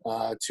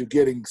to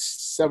getting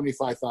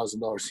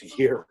 $75,000 a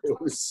year, it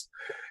was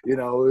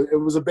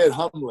a bit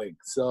humbling.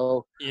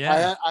 So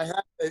I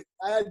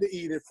had to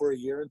eat it for a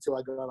year until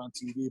I got on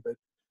TV. But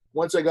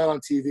once I got on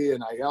TV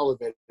and I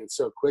elevated it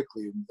so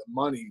quickly, the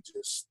money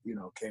just,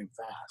 came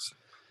fast.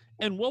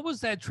 And what was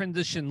that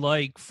transition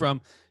like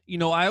from,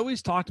 I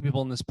always talk to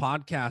people in this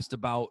podcast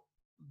about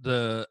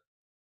the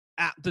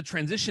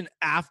transition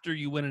after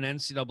you win an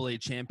NCAA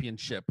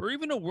championship or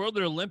even a World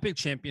or Olympic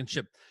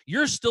championship.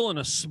 You're still in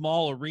a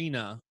small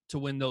arena to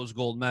win those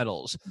gold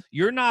medals.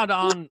 You're not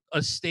on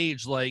a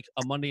stage like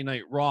a Monday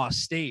Night Raw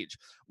stage.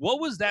 What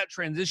was that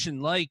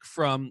transition like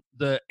from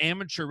the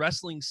amateur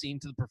wrestling scene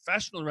to the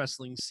professional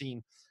wrestling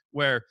scene,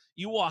 where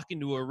you walk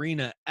into an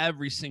arena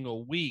every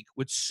single week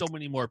with so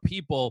many more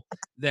people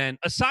than,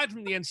 aside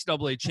from the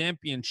NCAA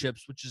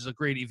championships, which is a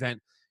great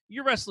event,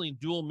 you're wrestling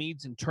dual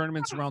meets and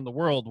tournaments around the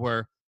world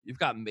where you've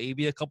got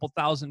maybe a couple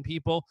thousand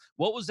people.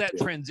 What was that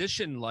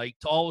transition like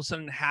to all of a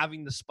sudden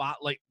having the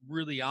spotlight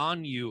really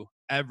on you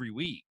every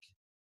week?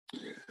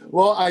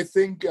 Well, I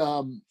think,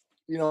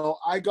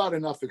 I got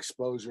enough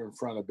exposure in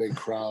front of big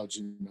crowds,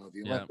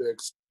 the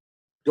Olympics,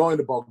 going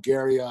to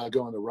Bulgaria,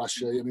 going to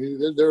Russia. I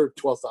mean, there were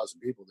 12,000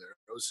 people there.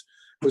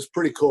 It was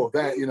pretty cool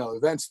event,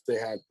 events they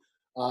had.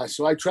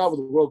 So I traveled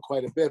the world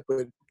quite a bit,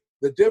 but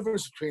the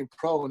difference between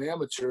pro and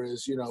amateur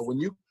is,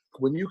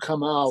 when you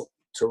come out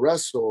to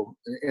wrestle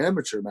an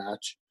amateur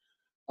match,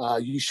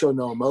 you show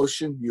no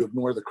emotion, you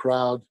ignore the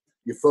crowd,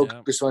 you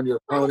focus on your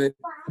opponent.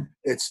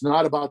 It's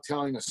not about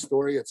telling a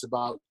story. It's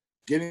about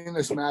getting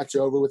this match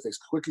over with as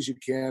quick as you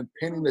can,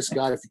 pinning this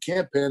guy. If you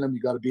can't pin him,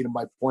 you got to beat him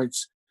by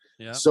points.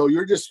 Yeah. So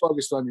you're just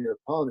focused on your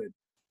opponent.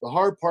 The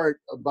hard part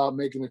about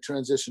making the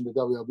transition to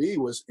WWE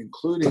was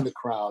including the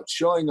crowd,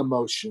 showing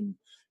emotion,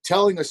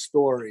 telling a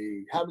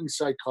story, having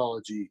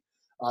psychology,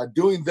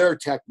 doing their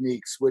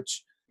techniques,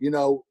 which,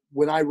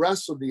 when I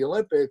wrestled the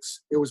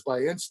Olympics, it was by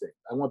instinct.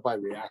 I went by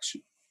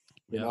reaction.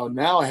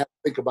 Now I have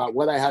to think about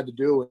what I had to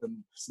do and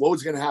what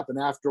was going to happen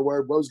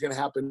afterward, what was going to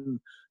happen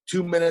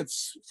 2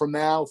 minutes from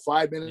now,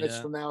 5 minutes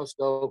from now.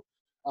 So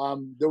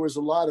there was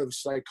a lot of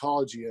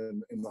psychology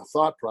in the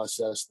thought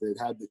process that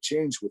had to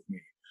change with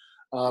me.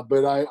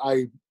 But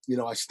I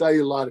studied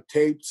a lot of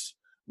tapes,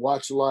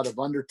 watched a lot of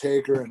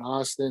Undertaker and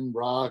Austin,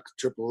 Rock,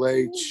 Triple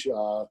H,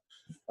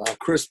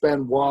 Chris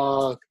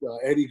Benoit,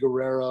 Eddie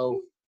Guerrero,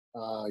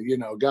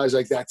 guys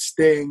like that,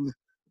 Sting,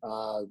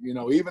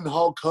 even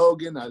Hulk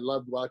Hogan. I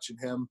loved watching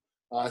him.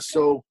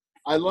 So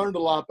I learned a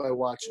lot by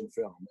watching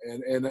film,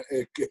 and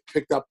it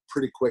picked up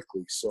pretty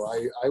quickly. So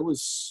I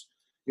was,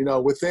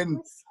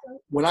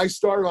 when I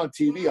started on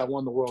TV, I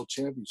won the world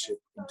championship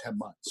in 10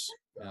 months.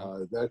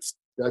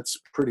 That's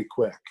pretty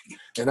quick.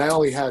 And I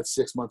only had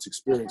 6 months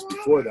experience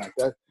before that.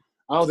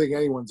 I don't think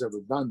anyone's ever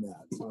done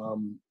that.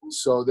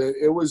 So that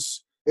it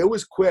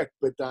was quick,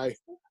 but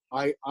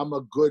I'm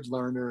a good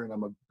learner,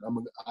 and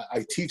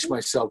I teach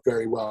myself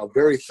very well,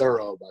 very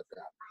thorough about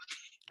that.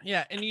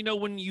 Yeah. And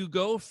when you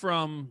go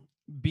from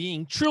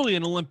being truly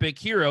an Olympic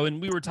hero,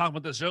 and we were talking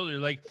about this earlier,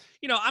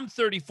 I'm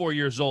 34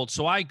 years old,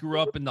 so I grew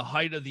up in the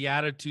height of the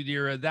Attitude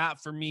Era. That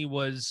for me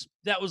was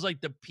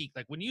like the peak.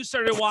 Like when you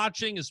started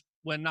watching is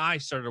when I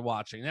started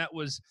watching. That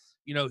was,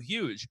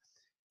 huge.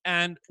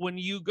 And when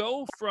you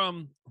go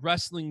from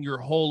wrestling your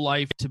whole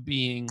life to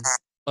being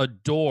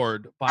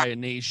adored by a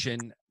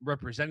nation,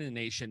 representing the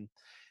nation,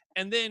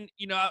 and then,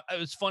 it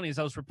was funny, as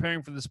I was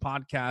preparing for this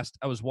podcast,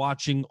 I was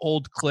watching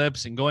old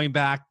clips and going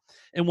back.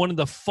 And one of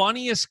the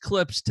funniest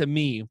clips to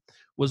me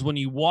was when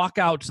you walk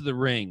out to the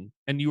ring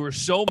and you were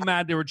so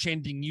mad they were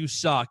chanting, "You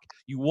suck."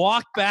 You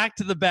walked back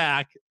to the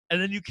back, and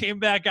then you came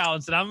back out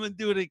and said, "I'm going to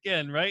do it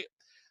again." Right?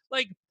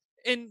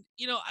 And,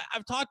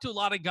 I've talked to a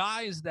lot of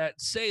guys that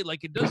say,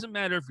 it doesn't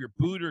matter if you're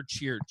booed or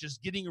cheered,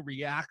 just getting a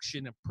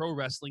reaction at pro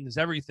wrestling is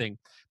everything.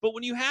 But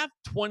when you have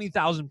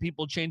 20,000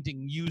 people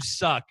chanting, "You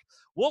suck,"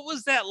 what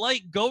was that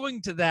like,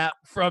 going to that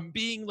from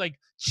being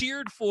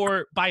cheered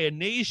for by a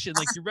nation?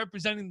 You're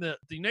representing the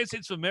United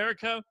States of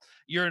America,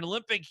 you're an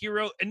Olympic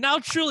hero, and now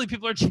truly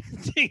people are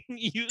chanting,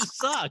 "You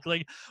suck."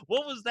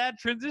 What was that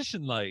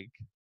transition like?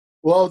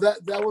 Well,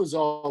 that was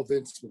all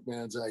Vince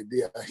McMahon's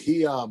idea.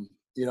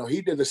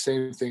 He did the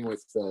same thing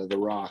with The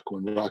Rock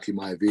when Rocky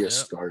Maivia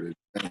started,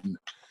 and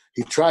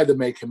he tried to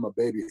make him a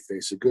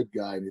babyface, a good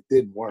guy, and it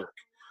didn't work.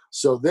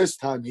 So this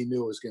time he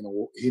knew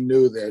he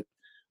knew that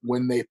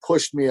when they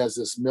pushed me as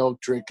this milk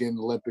drinking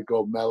Olympic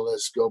gold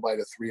medalist, go by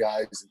the 3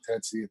 I's: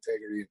 intensity,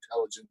 integrity,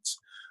 intelligence,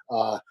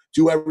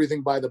 do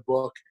everything by the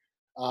book.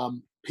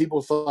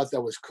 People thought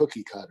that was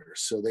cookie cutter,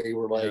 so they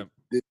were like,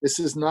 "This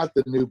is not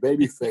the new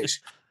babyface."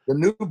 The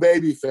new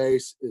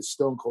babyface is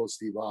Stone Cold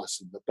Steve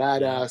Austin, the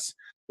badass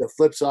that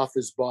flips off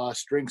his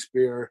boss, drinks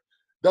beer,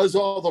 does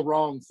all the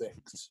wrong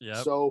things.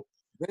 Yep. So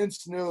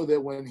Vince knew that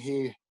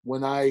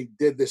when I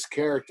did this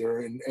character,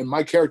 and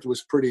my character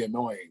was pretty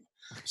annoying.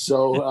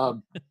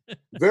 So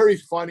very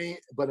funny,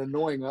 but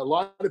annoying. A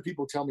lot of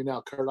people tell me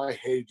now, "Kurt, I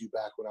hated you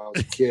back when I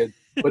was a kid,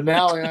 but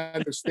now I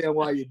understand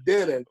why you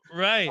did it."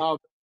 Right.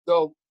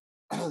 So,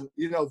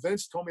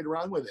 Vince told me to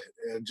run with it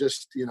and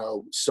just,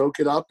 soak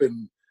it up.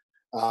 And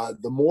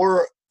the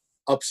more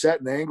upset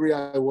and angry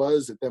I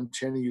was at them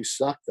chanting, "You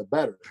suck," the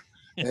better.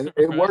 And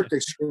it worked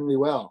extremely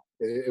well.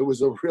 It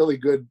was a really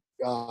good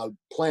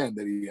plan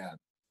that he had.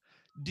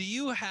 Do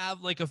you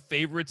have a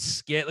favorite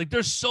skit?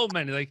 There's so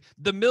many.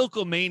 The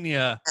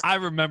Milkomania, I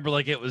remember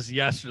it was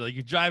yesterday.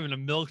 You're driving a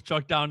milk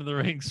truck down to the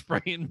ring,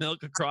 spraying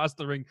milk across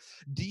the ring.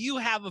 Do you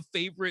have a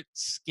favorite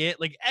skit?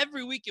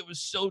 Every week it was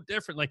so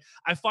different.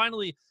 I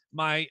finally,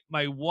 my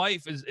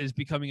wife is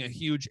becoming a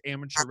huge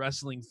amateur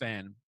wrestling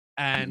fan.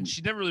 And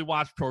she never really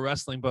watched pro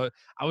wrestling, but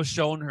I was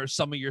showing her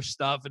some of your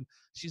stuff, and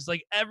she's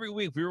like, every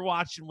week we were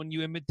watching when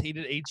you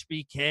imitated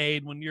HBK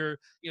and when you're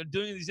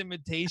doing these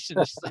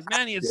imitations. She's like,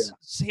 man, he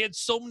had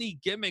so many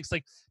gimmicks.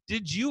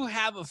 Did you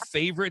have a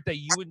favorite that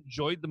you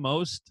enjoyed the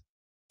most?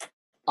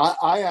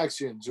 I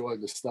actually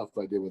enjoyed the stuff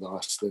I did with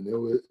Austin.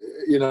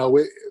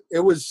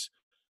 It was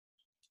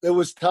it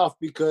was tough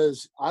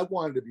because I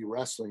wanted to be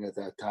wrestling at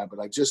that time, but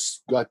I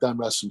just got done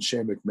wrestling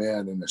Shane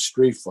McMahon in a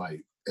street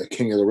fight at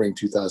King of the Ring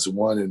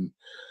 2001, and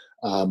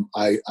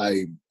I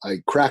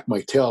cracked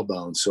my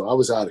tailbone, so I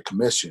was out of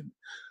commission.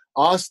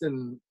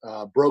 Austin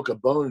broke a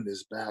bone in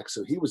his back,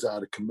 so he was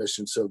out of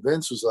commission. So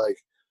Vince was like,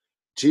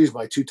 geez,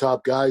 my two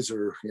top guys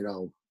are,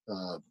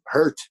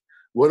 hurt.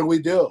 What do we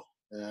do?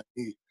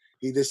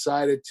 He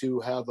decided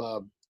to have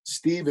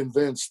Steve and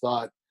Vince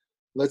thought,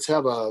 let's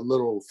have a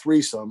little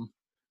threesome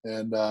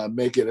and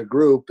make it a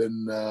group,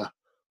 and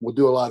we'll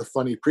do a lot of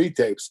funny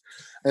pre-tapes.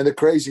 And the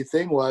crazy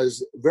thing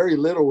was very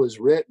little was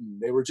written.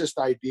 They were just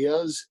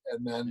ideas.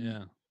 And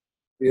then,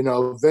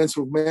 Vince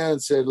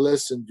McMahon said,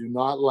 listen, do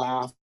not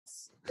laugh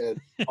at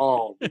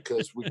all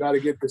because we got to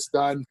get this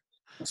done.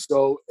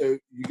 So you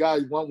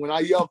guys want, when I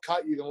yell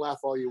cut, you can laugh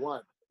all you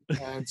want.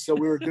 And so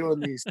we were doing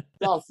these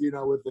stuff,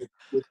 with the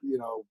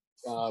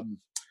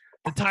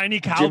tiny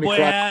cowboy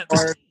hat.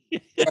 Yeah,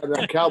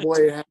 the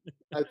cowboy hat.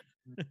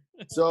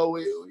 So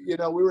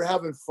we were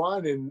having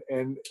fun,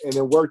 and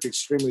it worked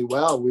extremely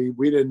well.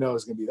 We didn't know it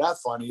was going to be that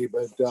funny,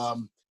 but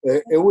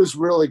it was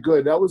really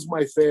good. That was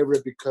my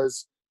favorite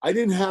because I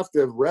didn't have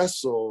to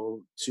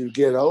wrestle to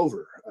get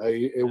over.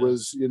 It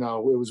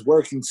was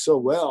working so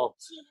well,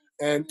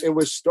 and it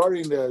was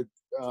starting to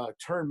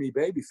turn me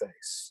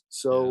babyface.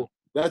 So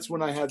that's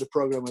when I had the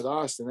program with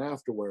Austin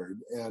afterward,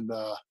 and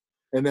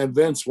then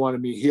Vince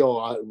wanted me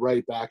heel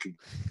right back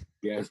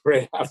again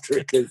right after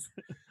it, because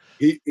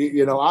he,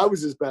 I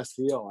was his best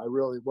heel. I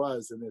really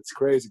was, and it's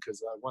crazy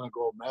because I won a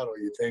gold medal.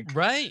 You think,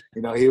 right?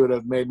 He would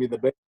have made me the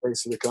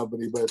babyface of the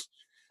company, but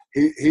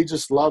he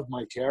just loved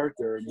my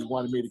character and he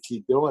wanted me to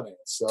keep doing it.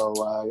 So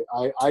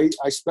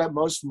I spent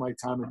most of my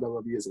time in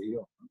WWE as a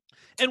heel.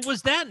 And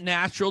was that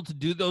natural to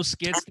do those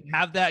skits, to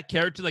have that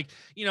character? Like,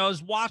 I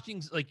was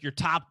watching like your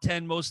top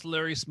 10 most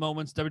hilarious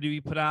moments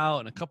WWE put out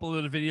and a couple of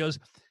other videos,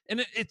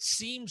 and it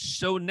seems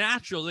so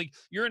natural. Like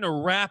you're in a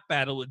rap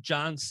battle with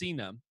John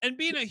Cena, and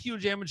being a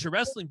huge amateur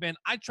wrestling fan,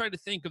 I try to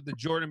think of the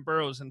Jordan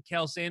Burroughs and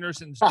Cal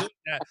Sandersons doing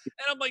that,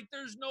 and I'm like,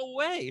 there's no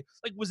way.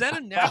 Like, was that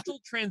a natural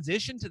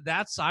transition to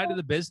that side of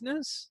the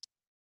business?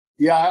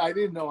 Yeah, I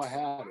didn't know I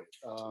had it.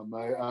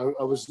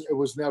 I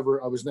was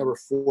never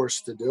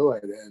forced to do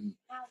it, and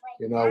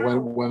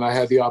when I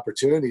had the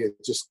opportunity, it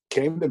just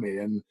came to me,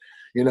 and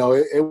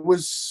it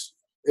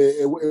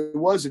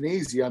wasn't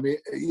easy. I mean,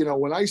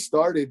 when I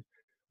started,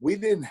 we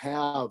didn't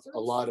have a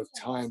lot of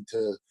time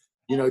to,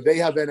 they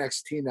have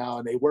NXT now,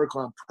 and they work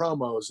on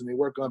promos, and they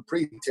work on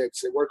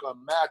pre-tapes, they work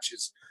on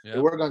matches, they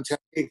work on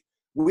technique.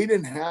 We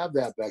didn't have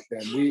that back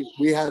then.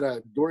 We had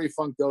a Dory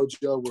Funk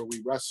Dojo where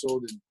we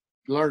wrestled and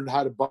learned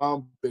how to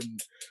bump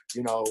and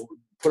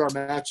put our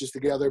matches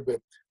together, but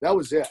that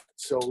was it.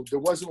 So there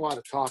wasn't a lot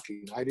of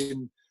talking.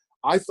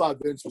 I thought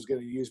Vince was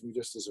going to use me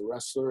just as a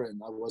wrestler, and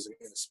I wasn't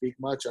going to speak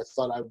much. I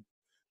thought I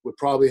would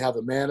probably have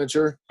a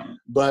manager,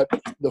 but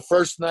the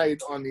first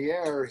night on the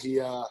air, he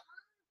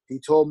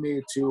told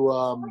me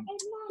to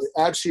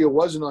actually, it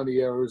wasn't on the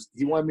air.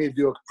 He wanted me to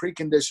do a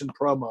preconditioned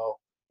promo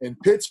in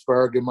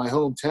Pittsburgh, in my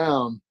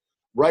hometown,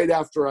 right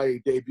after I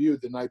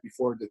debuted the night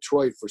before in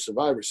Detroit for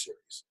Survivor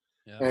Series.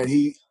 Yeah. And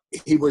he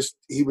was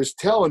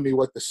telling me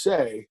what to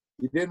say.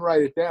 He didn't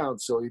write it down,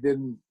 so I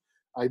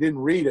didn't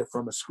read it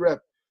from a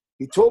script.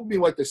 He told me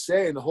what to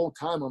say, and the whole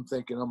time I'm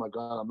thinking, oh my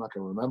God, I'm not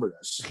going to remember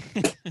this.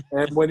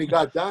 And when he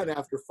got done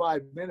after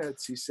 5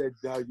 minutes, he said,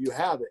 you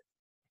have it.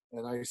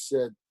 And I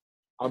said,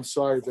 I'm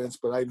sorry, Vince,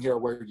 but I didn't hear a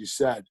word you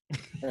said.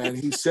 And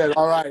he said,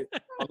 all right,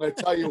 I'm going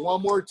to tell you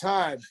one more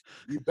time.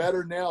 You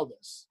better nail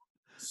this.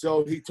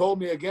 So he told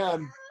me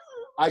again.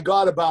 I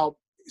got about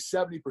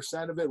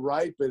 70% of it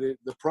right, but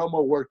the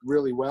promo worked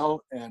really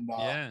well. And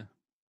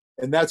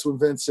that's when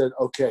Vince said,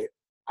 okay,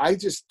 I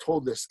just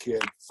told this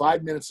kid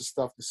 5 minutes of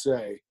stuff to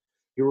say.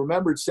 He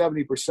remembered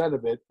 70%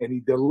 of it, and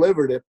he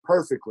delivered it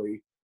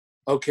perfectly.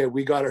 Okay,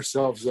 we have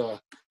ourselves a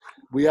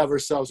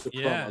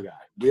promo guy.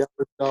 We have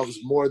ourselves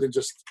more than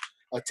just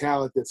a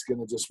talent that's going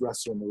to just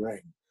wrestle in the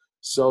ring.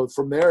 So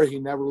from there, he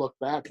never looked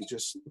back. He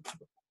just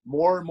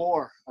more and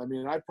more. I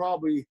mean, I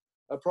probably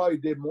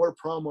did more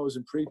promos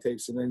and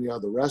pre-tapes than any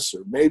other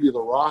wrestler. Maybe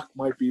The Rock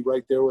might be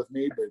right there with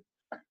me,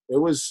 but it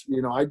was,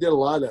 I did a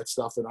lot of that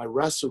stuff, and I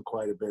wrestled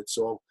quite a bit.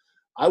 So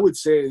I would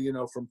say,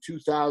 from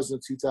 2000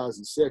 to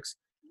 2006,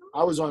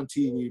 I was on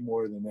TV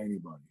more than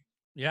anybody.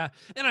 Yeah.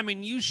 And I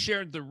mean, you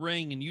shared the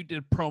ring and you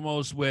did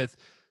promos with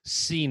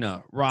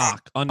Cena,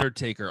 Rock,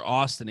 Undertaker,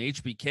 Austin,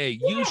 HBK.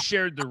 You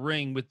shared the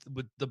ring with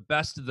the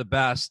best of the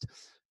best.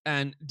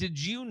 And did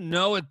you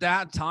know at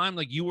that time,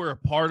 like you were a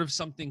part of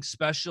something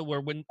special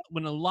where when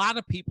a lot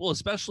of people,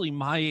 especially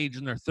my age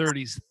in their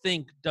 30s,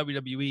 think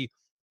WWE,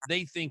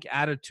 they think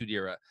Attitude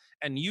Era,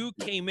 and you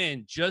came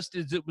in just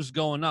as it was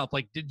going up.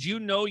 Like, did you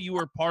know you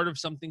were part of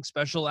something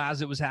special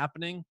as it was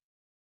happening?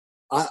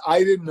 I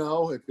didn't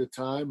know at the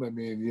time. I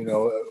mean,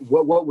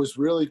 what was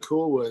really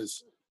cool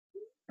was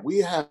we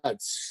had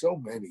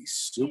so many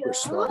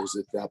superstars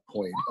at that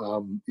point.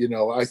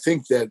 I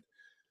think that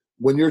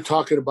when you're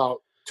talking about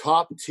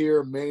top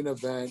tier main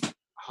event,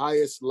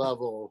 highest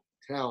level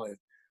talent,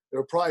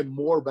 there were probably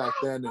more back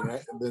then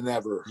than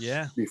ever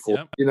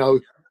before.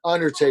 Yep.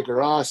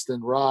 Undertaker,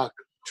 Austin, Rock,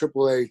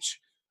 Triple H,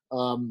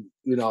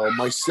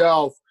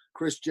 myself,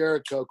 Chris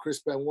Jericho,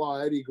 Chris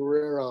Benoit, Eddie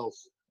Guerrero,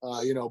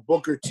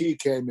 Booker T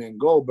came in,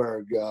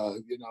 Goldberg,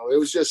 it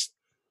was just,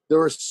 there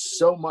were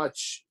so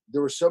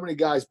many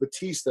guys,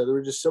 Batista, there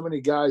were just so many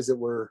guys that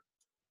were,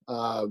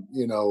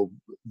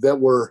 that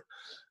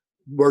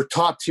were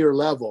top tier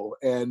level.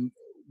 And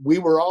we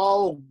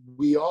all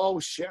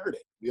shared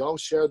it. We all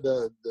shared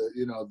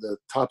the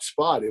top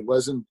spot. It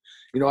wasn't,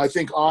 I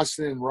think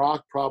Austin and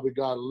Rock probably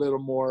got a little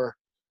more,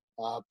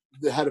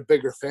 they had a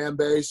bigger fan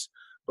base,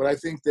 but I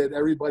think that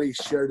everybody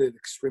shared it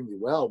extremely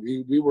well.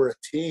 We were a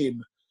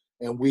team,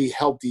 and we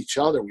helped each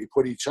other. We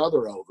put each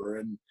other over.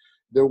 And,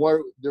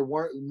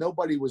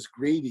 nobody was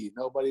greedy.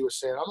 Nobody was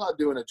saying, I'm not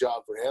doing a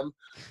job for him.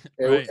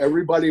 Right.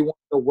 Everybody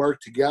wanted to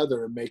work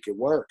together and make it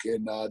work.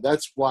 And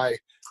that's why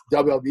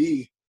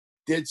WWE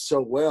did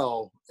so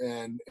well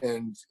and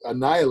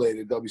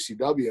annihilated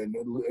WCW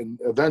and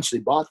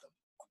eventually bought them.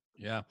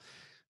 Yeah.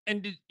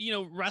 And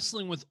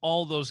wrestling with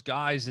all those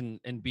guys and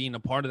being a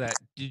part of that,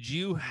 did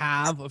you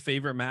have a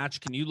favorite match?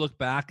 Can you look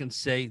back and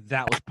say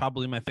that was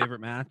probably my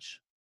favorite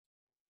match?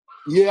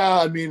 Yeah,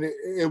 I mean,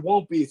 it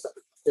won't be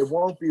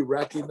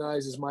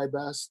recognized as my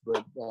best,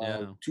 but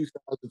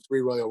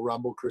 2003 Royal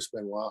Rumble, Chris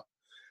Benoit,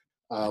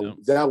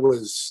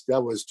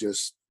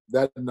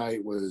 that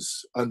night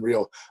was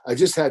unreal. I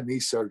just had knee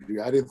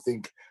surgery. I didn't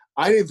think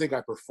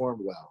I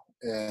performed well,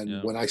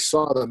 and when I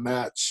saw the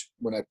match,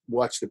 when I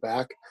watched it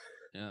back,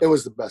 it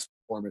was the best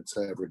performance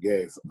I ever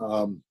gave.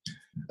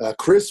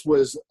 Chris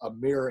was a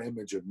mirror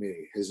image of me.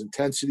 His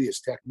intensity, his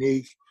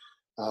technique.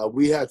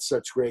 We had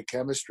such great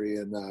chemistry,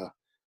 and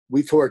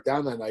we tore it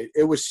down that night.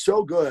 It was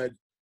so good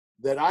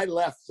that I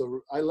left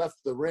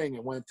the ring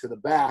and went to the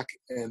back,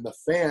 and the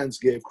fans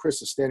gave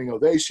Chris a standing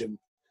ovation.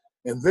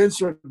 And Vince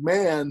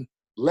McMahon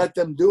let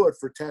them do it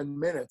for 10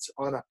 minutes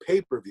on a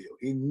pay-per-view.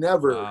 He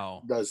never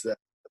does that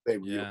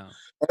pay-per-view. Yeah.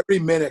 Every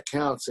minute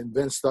counts, and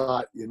Vince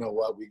thought, you know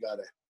what, we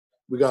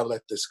gotta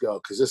let this go,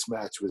 because this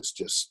match was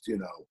just,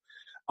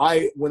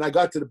 when I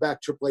got to the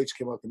back, Triple H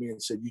came up to me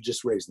and said, "You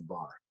just raised the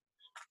bar."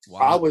 Wow.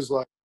 I was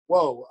like,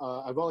 whoa,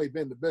 I've only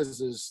been in the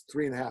business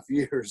 3.5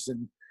 years,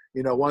 and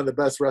one of the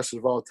best wrestlers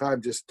of all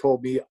time just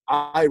told me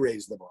I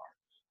raised the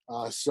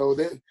bar. So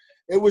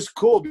it was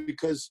cool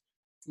because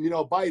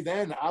by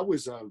then I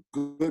was a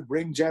good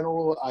ring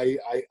general.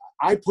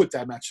 I put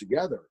that match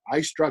together.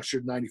 I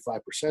structured 95%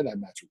 of that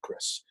match with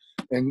Chris,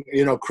 and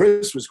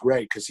Chris was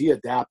great because he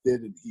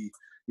adapted, and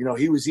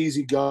he was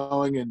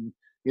easygoing, and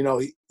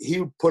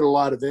he put a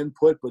lot of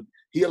input, but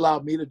he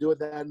allowed me to do it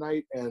that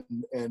night, and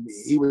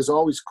he was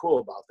always cool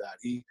about that.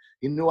 He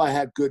knew I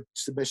had good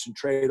submission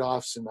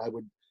trade-offs, and I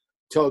would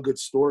tell a good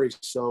story.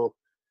 So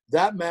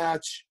that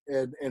match,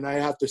 and I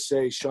have to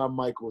say, Shawn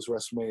Michaels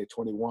WrestleMania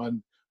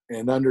 21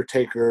 and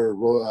Undertaker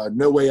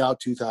No Way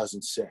Out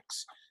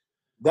 2006.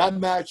 That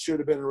match should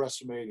have been a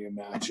WrestleMania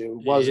match. It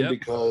wasn't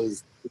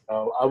because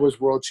I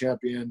was world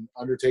champion,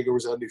 Undertaker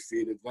was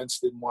undefeated, Vince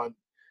didn't want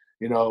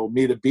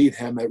me to beat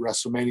him at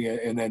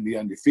WrestleMania and then the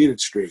undefeated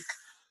streak.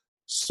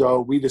 So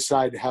we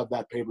decided to have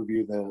that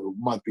pay-per-view the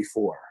month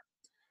before,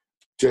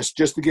 just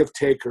to give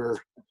Taker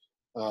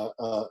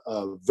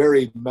a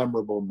very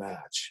memorable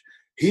match.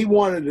 He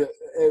wanted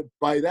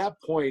by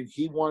that point,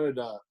 he wanted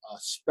a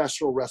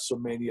special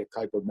WrestleMania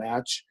type of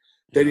match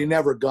that he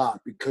never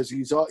got, because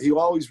he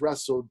always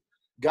wrestled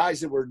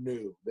guys that were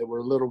new, that were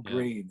a little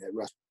green at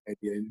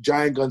WrestleMania.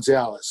 Giant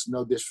Gonzalez,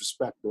 no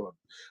disrespect to him.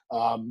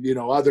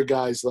 Other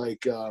guys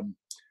like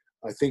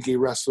I think he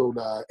wrestled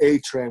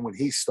A-Train when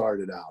he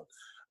started out.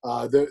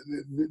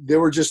 There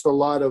were just a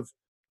lot of,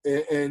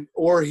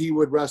 or he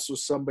would wrestle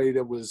somebody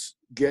that was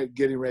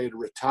getting ready to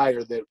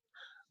retire that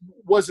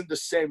wasn't the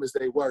same as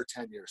they were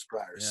 10 years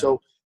prior. Yeah.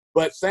 So,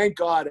 but thank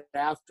God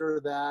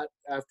after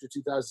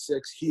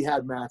 2006, he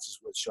had matches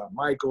with Shawn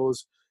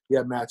Michaels. He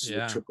had matches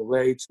with Triple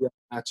H. He had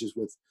matches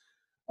with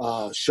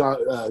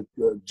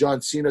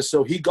John Cena.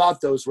 So he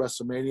got those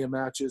WrestleMania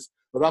matches.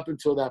 But up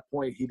until that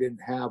point, he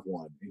didn't have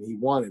one, and he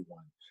wanted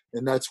one.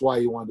 And that's why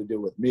he wanted to do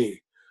it with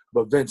me.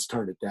 But Vince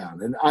turned it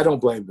down. And I don't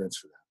blame Vince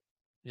for that.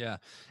 Yeah.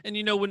 And,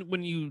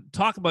 when you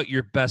talk about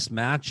your best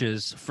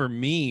matches, for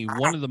me,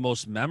 one of the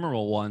most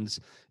memorable ones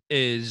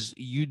is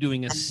you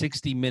doing a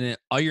 60-minute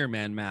Iron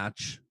Man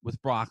match with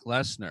Brock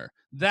Lesnar.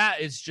 That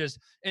is just,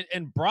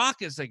 and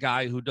Brock is a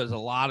guy who does a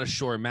lot of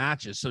short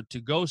matches. So to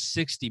go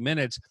 60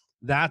 minutes,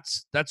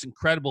 that's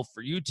incredible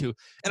for you two.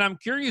 And I'm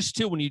curious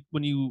too,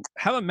 when you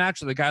have a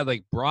match with a guy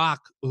like Brock,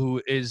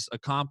 who is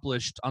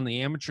accomplished on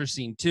the amateur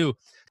scene too,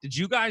 did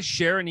you guys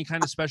share any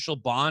kind of special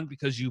bond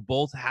because you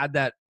both had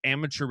that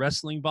amateur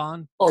wrestling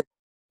bond? Oh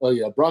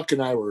yeah. Brock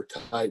and I were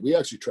tight. We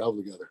actually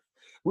traveled together.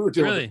 We were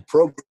doing a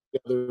program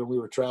together, and we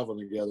were traveling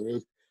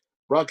together.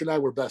 Brock and I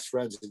were best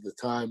friends at the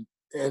time.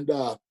 And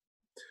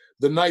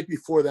the night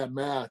before that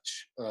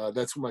match,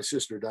 that's when my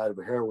sister died of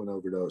a heroin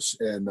overdose.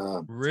 And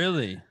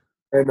really?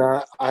 And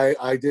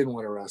I didn't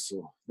want to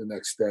wrestle the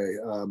next day.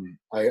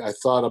 I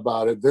thought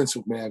about it. Vince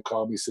McMahon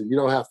called me and said, "You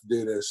don't have to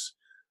do this,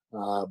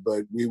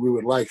 but we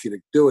would like you to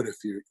do it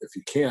if you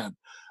can."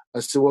 I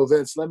said, "Well,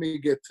 Vince, let me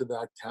get to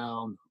that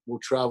town. We'll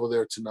travel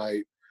there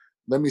tonight.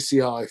 Let me see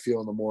how I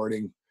feel in the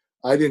morning."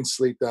 I didn't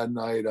sleep that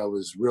night. I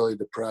was really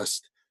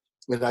depressed.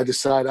 And I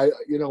decided,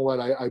 you know what,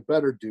 I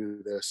better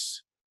do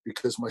this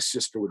because my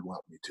sister would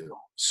want me to.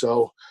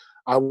 So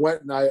I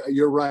went, and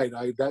you're right.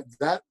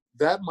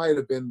 That might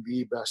have been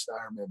the best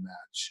Iron Man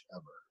match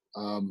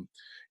ever.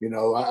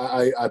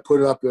 I put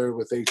it up there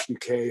with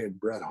HBK and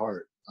Bret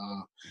Hart.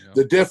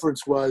 The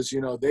difference was,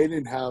 they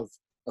didn't have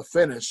a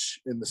finish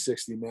in the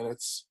 60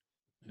 minutes.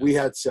 We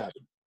had 7.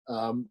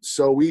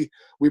 So we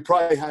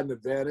probably had an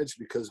advantage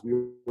because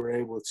we were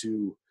able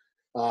to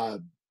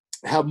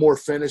have more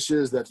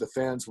finishes that the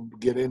fans would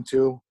get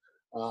into.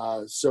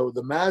 So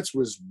the match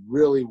was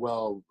really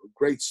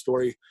great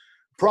story.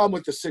 Problem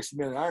with the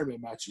 60-minute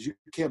Ironman match is you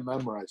can't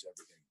memorize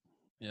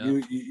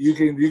everything. Yeah.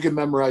 You can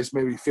memorize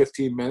maybe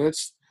 15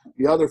 minutes.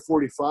 The other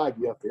 45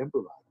 you have to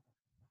improvise.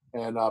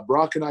 And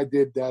Brock and I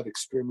did that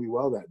extremely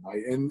well that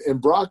night.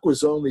 And Brock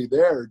was only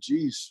there,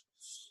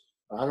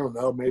 I don't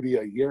know, maybe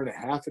a year and a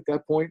half at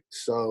that point.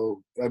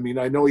 So, I mean,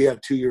 I know he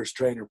had 2 years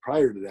trainer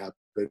prior to that,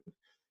 but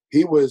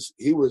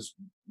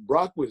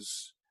Brock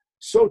was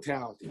so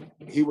talented.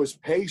 He was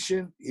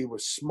patient. He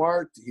was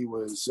smart. He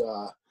was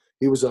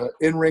an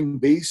in-ring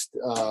beast,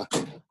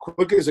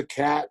 quick as a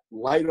cat,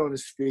 light on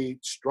his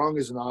feet, strong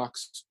as an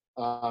ox.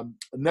 I've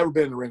never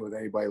been in the ring with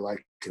anybody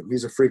like him.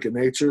 He's a freak of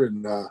nature.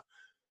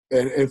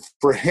 And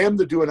for him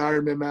to do an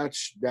Ironman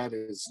match, that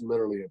is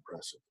literally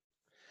impressive.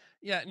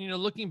 Yeah,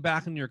 and looking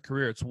back on your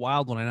career, it's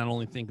wild when I not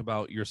only think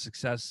about your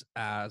success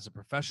as a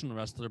professional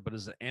wrestler, but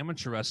as an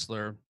amateur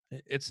wrestler.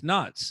 It's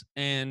nuts.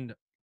 And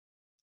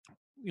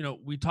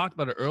we talked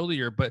about it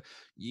earlier, but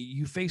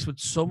you face with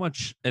so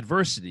much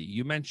adversity.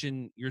 You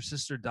mentioned your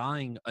sister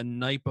dying a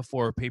night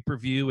before a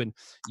pay-per-view, and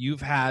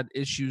you've had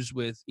issues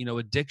with,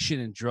 addiction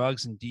and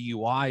drugs and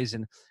DUIs,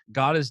 and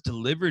God has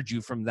delivered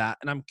you from that.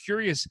 And I'm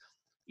curious,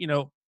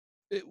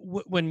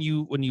 when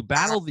you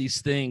battle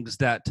these things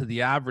that to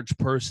the average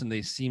person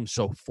they seem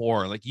so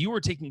foreign, like you were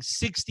taking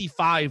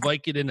 65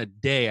 Vicodin a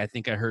day, I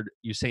think I heard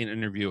you say in an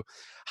interview.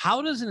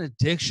 How does an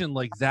addiction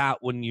like that,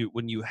 when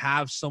you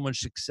have so much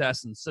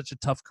success and such a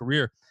tough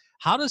career,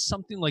 how does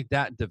something like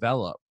that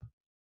develop?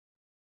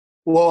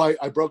 Well,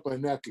 I broke my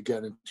neck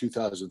again in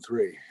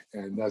 2003,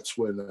 and that's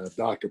when a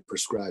doctor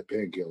prescribed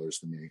painkillers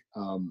to me.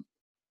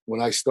 When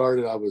I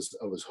started, I was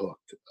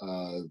hooked.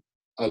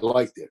 I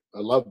liked it. I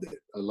loved it.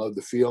 I loved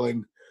the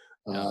feeling.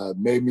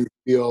 Made me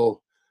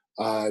feel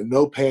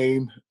no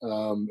pain.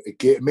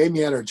 It made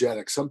me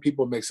energetic. Some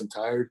people makes them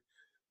tired.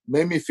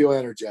 Made me feel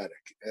energetic.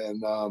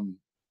 And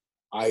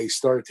I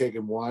started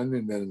taking 1,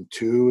 and then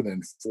 2, and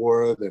then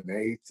 4, then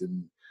 8,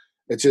 and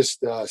it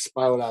just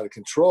spiraled out of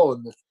control.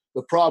 And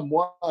the problem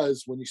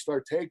was when you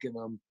start taking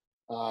them,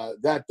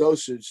 that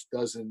dosage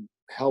doesn't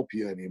help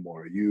you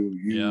anymore.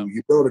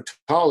 You build a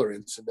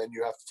tolerance, and then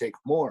you have to take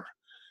more.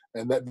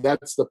 And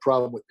that's the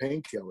problem with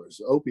painkillers.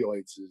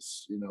 Opioids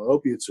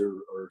opiates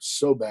are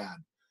so bad.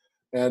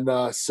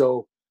 And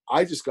so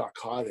I just got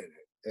caught in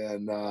it.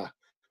 And,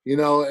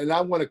 and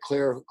I want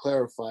to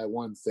clarify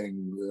one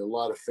thing. A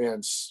lot of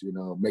fans,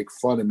 make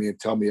fun of me and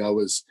tell me I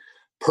was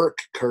perk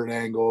Kurt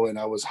Angle and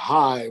I was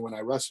high when I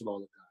wrestled all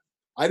the time.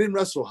 I didn't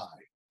wrestle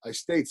high. I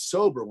stayed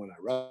sober when I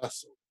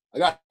wrestled. I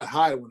got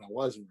high when I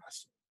wasn't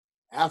wrestling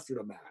after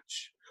the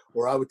match.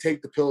 Or I would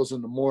take the pills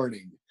in the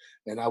morning,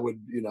 and I would,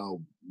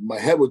 my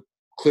head would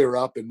clear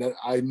up, and then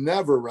I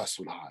never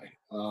wrestled high.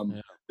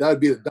 That would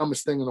be the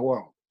dumbest thing in the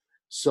world.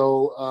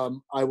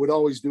 So I would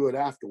always do it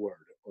afterward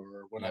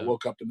or when I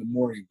woke up in the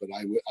morning, but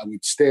I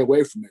would stay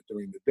away from it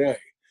during the day.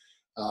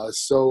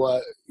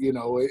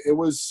 It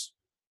was,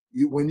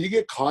 when you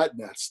get caught in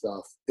that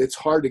stuff, it's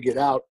hard to get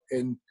out.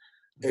 And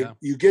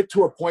you get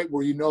to a point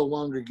where you no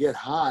longer get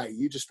high.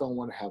 You just don't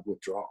want to have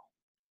withdrawal.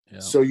 Yeah.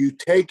 So you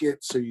take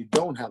it so you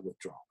don't have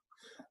withdrawal.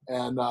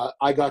 And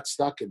I got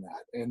stuck in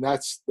that. And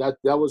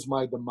that was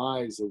my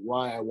demise of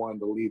why I wanted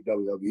to leave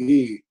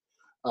WWE.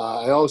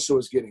 I also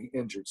was getting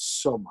injured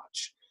so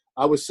much.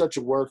 I was such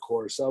a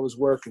workhorse. I was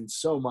working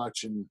so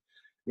much, and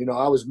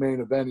I was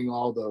main eventing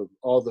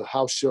all the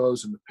house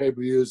shows and the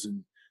pay-per-views,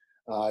 and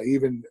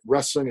even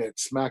wrestling at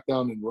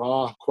SmackDown and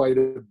Raw quite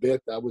a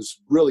bit. I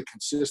was really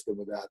consistent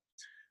with that,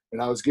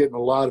 and I was getting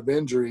a lot of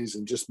injuries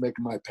and just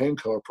making my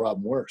painkiller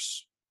problem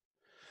worse.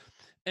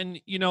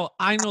 And,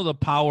 I know the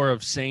power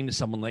of saying to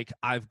someone, like,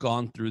 I've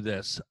gone through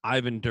this,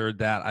 I've endured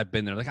that, I've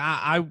been there. Like,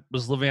 I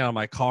was living out of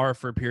my car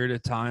for a period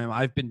of time.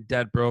 I've been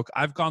dead broke.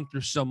 I've gone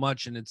through so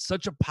much, and it's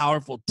such a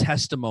powerful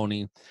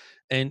testimony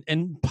and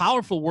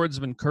powerful words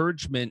of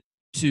encouragement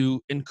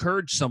to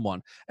encourage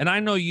someone. And I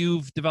know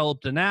you've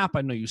developed an app.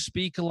 I know you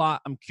speak a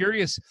lot. I'm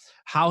curious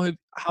how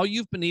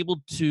you've been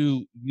able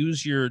to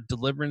use your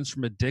deliverance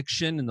from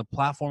addiction and the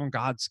platform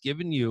God's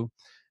given you,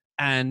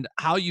 and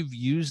how you've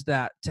used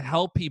that to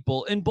help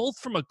people, and both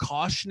from a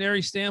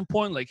cautionary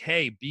standpoint, like,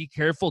 hey, be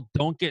careful,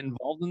 don't get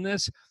involved in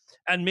this.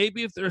 And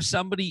maybe if there's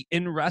somebody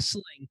in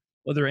wrestling,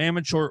 whether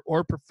amateur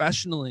or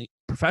professionally,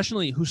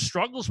 who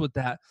struggles with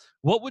that,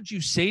 what would you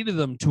say to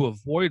them to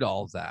avoid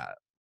all of that?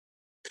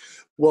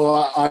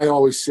 Well, I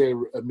always say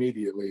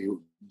immediately,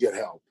 get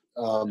help.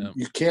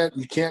 You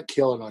can't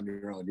kill it on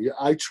your own.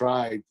 I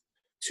tried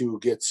to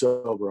get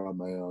sober on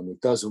my own. It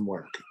doesn't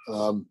work.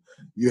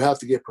 You have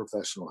to get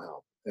professional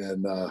help.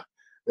 And,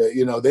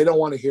 they don't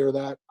want to hear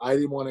that. I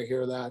didn't want to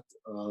hear that,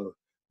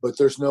 but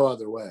there's no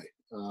other way.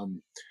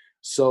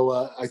 So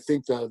I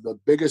think the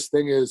biggest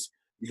thing is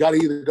you got to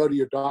either go to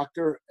your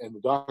doctor, and the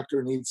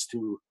doctor needs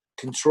to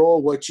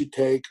control what you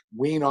take,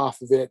 wean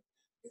off of it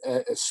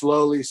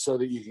slowly so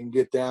that you can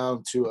get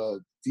down to a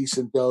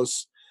decent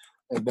dose,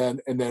 and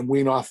then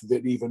wean off of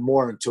it even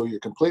more until you're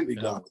completely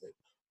done with it.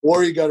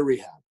 Or you got to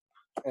rehab.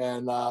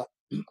 And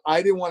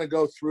I didn't want to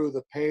go through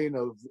the pain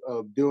of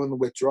doing the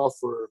withdrawal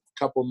for a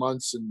couple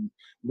months and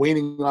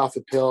weaning off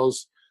the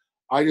pills.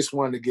 I just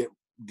wanted to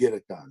get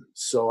it done.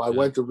 So I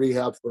went to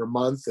rehab for a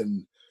month,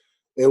 and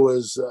it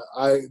was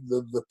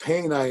the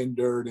pain I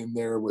endured in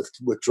there with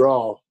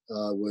withdrawal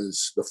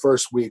was the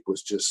first week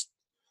was just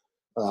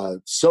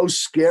so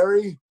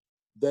scary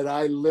that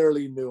I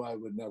literally knew I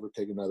would never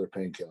take another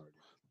painkiller.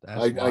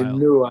 I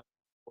knew I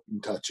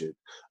wouldn't touch it.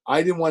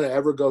 I didn't want to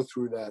ever go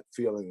through that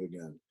feeling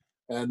again.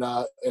 And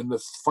in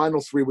the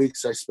final 3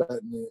 weeks I spent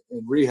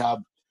in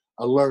rehab,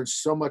 I learned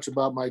so much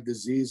about my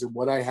disease and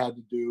what I had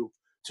to do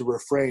to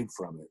refrain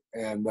from it.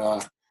 And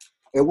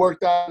it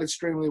worked out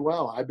extremely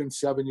well. I've been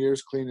 7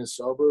 years clean and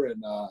sober,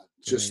 and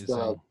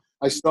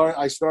I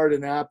started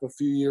an app a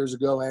few years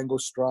ago, Angle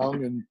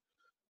Strong, and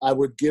I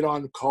would get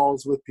on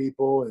calls with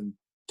people and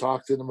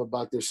talk to them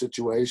about their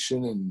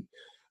situation. And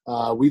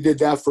we did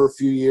that for a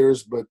few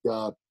years, but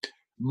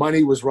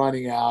money was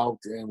running out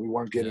and we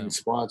weren't getting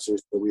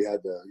sponsors, so we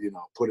had to,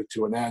 put it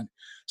to an end.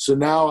 So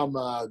now I'm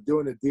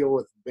doing a deal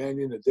with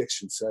Banyan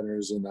Addiction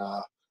Centers, and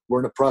we're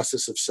in the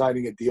process of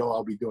signing a deal.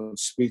 I'll be doing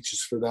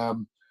speeches for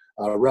them,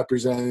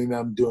 representing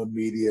them, doing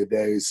media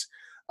days.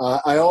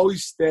 I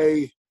always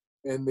stay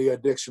in the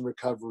addiction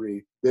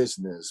recovery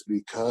business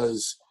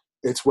because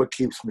it's what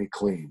keeps me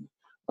clean.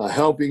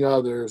 Helping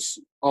others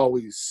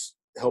always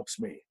helps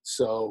me.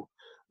 So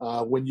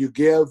when you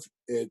give,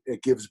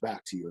 it gives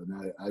back to you.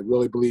 And I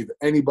really believe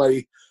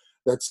anybody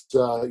that's,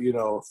 a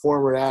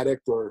former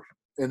addict or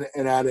an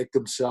addict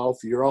himself,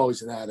 you're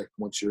always an addict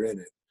once you're in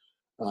it.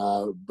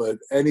 But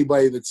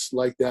anybody that's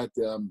like that,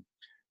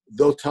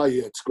 they'll tell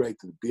you it's great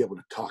to be able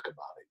to talk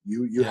about it.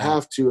 You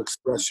have to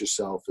express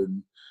yourself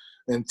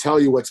and tell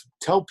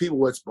people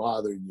what's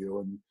bothering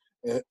you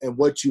and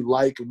what you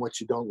like and what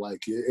you don't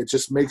like. It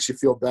just makes you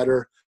feel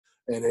better.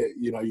 And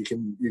you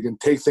can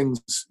take things,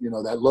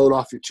 that load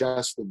off your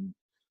chest and,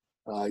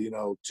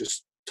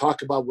 just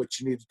talk about what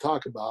you need to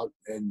talk about,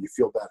 and you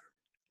feel better.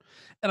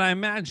 And I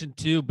imagine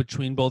too,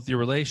 between both your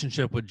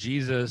relationship with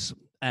Jesus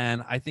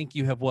and I think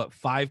you have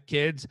 5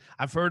 kids.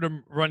 I've heard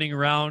them running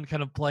around,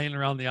 kind of playing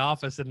around the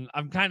office, and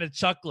I'm kind of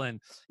chuckling,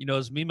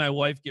 as me and my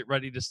wife get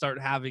ready to start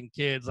having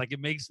kids. Like, it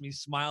makes me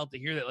smile to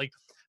hear that. Like,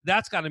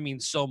 that's got to mean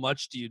so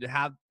much to you to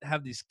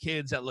have these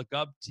kids that look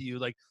up to you,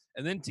 like,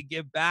 and then to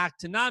give back,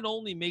 to not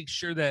only make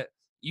sure that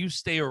you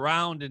stay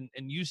around and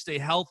you stay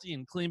healthy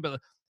and clean, but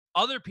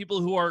other people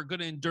who are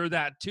going to endure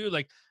that too.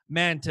 Like,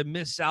 man, to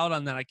miss out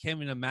on that, I can't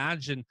even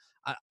imagine.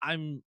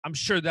 I'm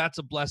sure that's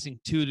a blessing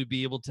too, to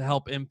be able to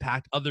help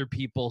impact other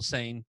people,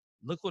 saying,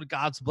 look what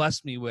God's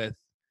blessed me with.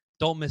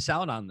 Don't miss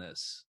out on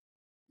this.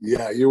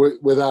 Yeah, you're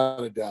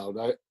without a doubt.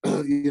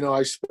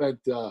 I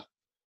spent the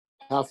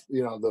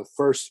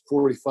first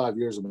 45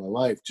 years of my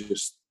life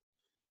just,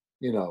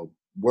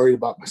 worried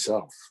about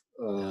myself.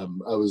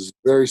 I was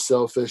very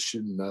selfish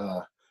and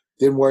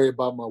didn't worry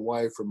about my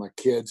wife or my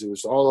kids. It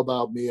was all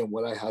about me and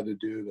what I had to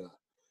do to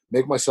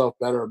make myself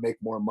better or make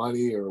more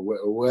money or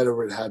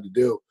whatever it had to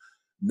do.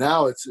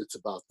 Now it's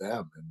about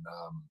them.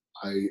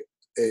 And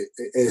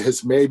it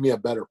has made me a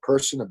better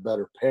person, a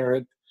better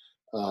parent,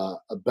 a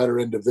better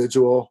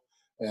individual.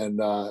 And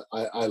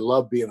I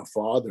love being a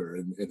father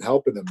and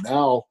helping them.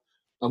 Now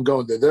I'm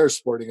going to their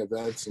sporting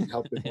events and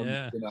helping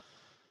them,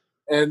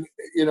 and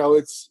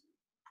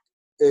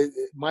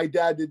my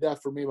dad did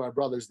that for me. My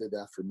brothers did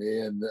that for me.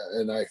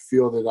 And I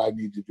feel that I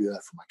need to do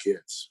that for my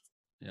kids.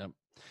 Yeah.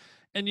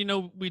 And,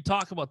 we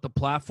talk about the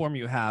platform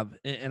you have,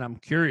 and I'm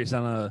curious,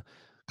 on a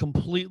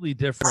completely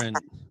different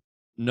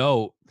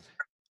note,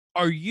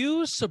 are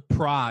you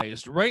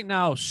surprised right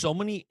now? So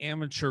many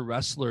amateur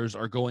wrestlers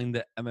are going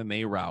the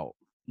MMA route.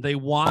 They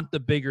want the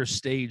bigger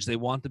stage. They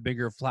want the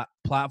bigger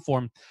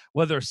platform,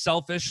 whether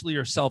selfishly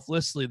or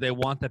selflessly, they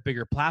want that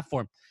bigger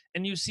platform.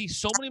 And you see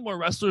so many more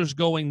wrestlers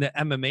going the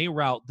MMA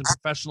route than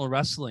professional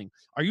wrestling.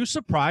 Are you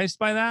surprised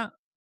by that?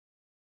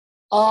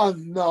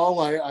 No,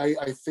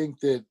 I think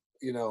that,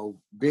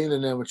 being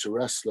an amateur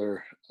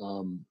wrestler,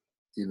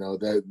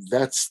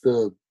 that's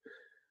the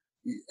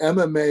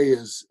MMA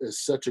is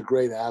such a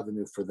great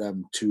avenue for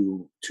them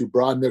to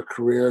broaden their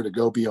career, to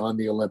go beyond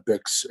the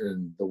Olympics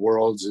and the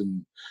Worlds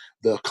and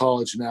the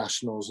college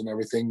nationals and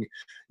everything.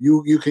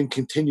 You can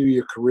continue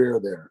your career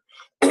there.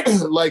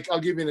 Like, I'll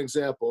give you an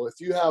example.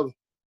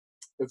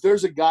 If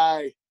there's a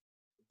guy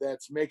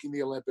that's making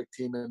the Olympic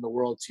team and the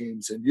world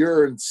teams, and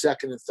you're in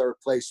second and third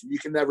place, you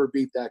can never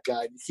beat that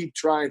guy. You keep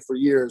trying for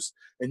years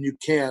and you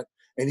can't,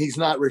 and he's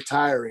not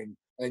retiring.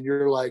 And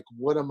you're like,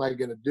 what am I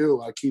going to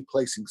do? I keep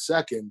placing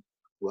second.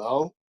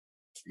 Well,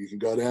 you can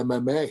go to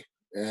MMA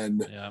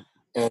and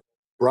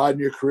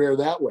broaden your career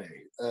that way.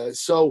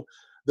 So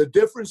the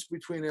difference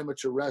between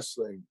amateur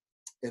wrestling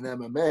and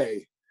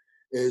MMA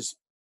is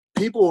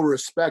people will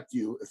respect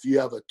you if you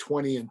have a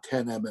 20-10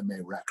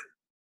 MMA record.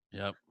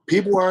 Yep.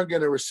 People aren't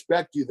going to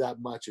respect you that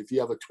much if you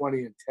have a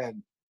 20-10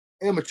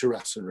 amateur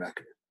wrestling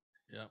record.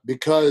 Yeah.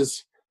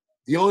 Because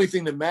the only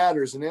thing that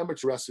matters in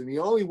amateur wrestling, the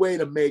only way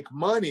to make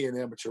money in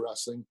amateur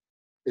wrestling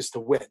is to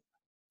win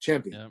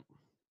champion. Yep.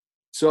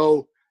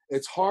 So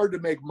it's hard to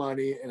make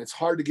money and it's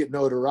hard to get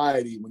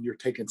notoriety when you're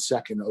taking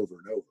second over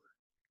and over.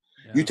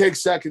 Yeah. You take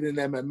second in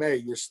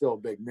MMA, you're still a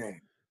big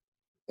name,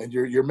 and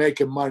you're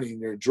making money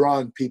and you're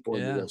drawing people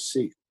into those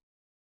seats.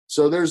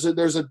 So there's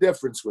a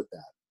difference with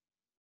that.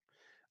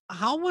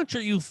 How much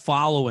are you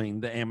following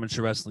the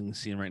amateur wrestling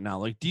scene right now?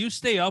 Like, do you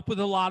stay up with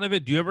a lot of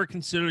it? Do you ever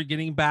consider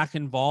getting back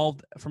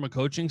involved from a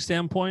coaching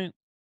standpoint?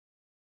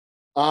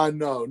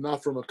 No,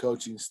 not from a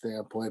coaching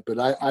standpoint, but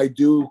I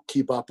do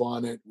keep up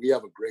on it. We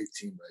have a great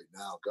team right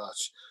now.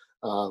 Gosh,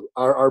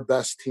 our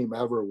best team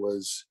ever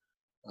was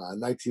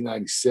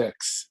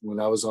 1996 when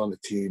I was on the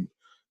team.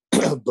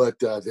 But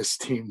this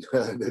team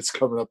that's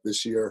coming up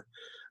this year,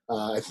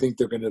 I think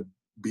they're going to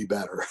be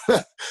better.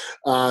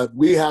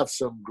 We have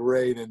some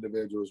great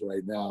individuals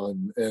right now,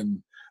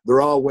 and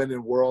they're all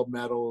winning world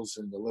medals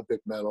and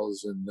Olympic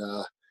medals. And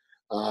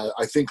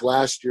I think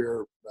last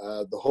year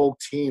the whole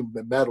team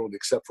medaled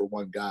except for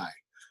one guy.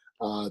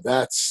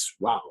 That's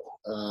wow.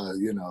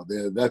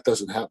 That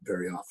doesn't happen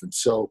very often.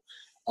 So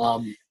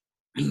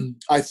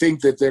I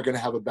think that they're going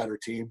to have a better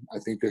team. I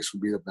think this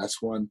will be the best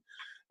one.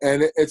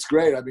 And it's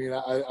great. I mean,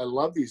 I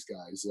love these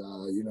guys.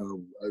 The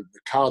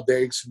Kyle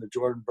Daigs and the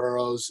Jordan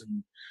Burroughs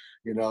and,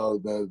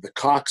 the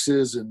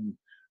Coxes and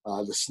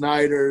the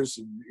Snyders.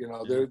 And,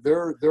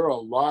 there are a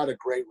lot of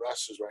great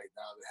wrestlers right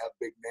now that have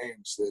big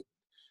names that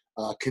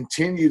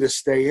continue to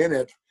stay in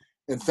it.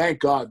 And thank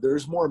God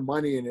there's more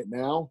money in it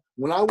now.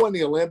 When I won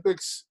the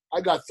Olympics,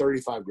 I got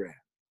 $35,000.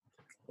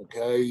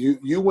 Okay.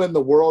 You win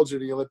the Worlds or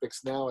the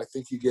Olympics now, I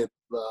think you get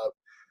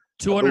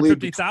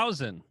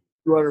 $250,000.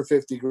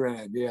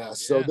 $250,000. Yeah.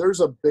 So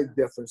there's a big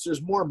difference.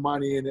 There's more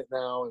money in it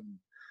now. And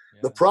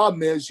the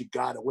problem is you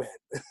got to win.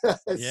 So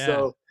if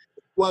you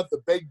want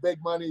the big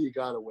money, you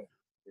got to win.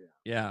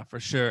 Yeah, for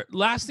sure.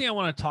 Last thing I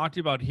want to talk to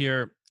you about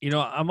here,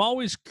 I'm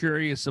always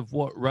curious of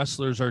what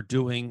wrestlers are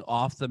doing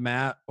off the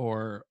mat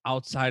or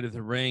outside of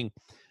the ring.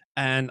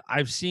 And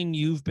I've seen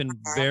you've been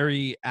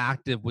very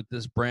active with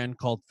this brand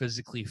called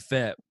Physically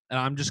Fit. And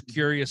I'm just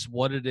curious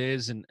what it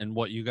is and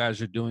what you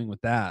guys are doing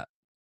with that.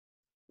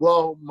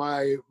 Well,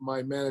 my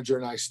manager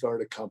and I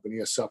started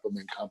a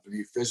supplement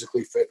company,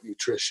 Physically Fit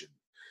Nutrition.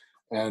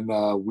 And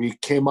we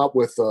came up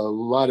with a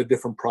lot of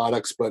different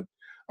products, but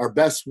our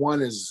best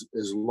one it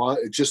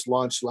just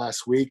launched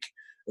last week.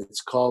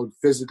 It's called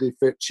Physically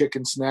Fit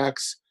Chicken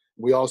Snacks.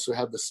 We also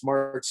have the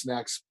Smart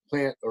Snacks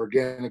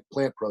organic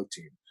plant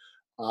protein.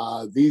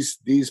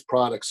 These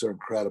products are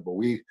incredible.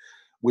 We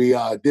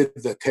did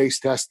the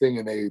taste testing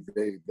and they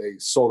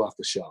sold off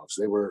the shelves.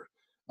 They were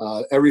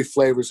every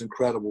flavor is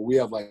incredible. We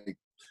have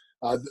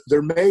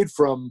they're made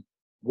from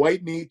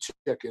white meat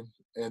chicken,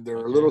 and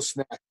they're little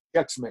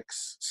Chex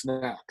Mix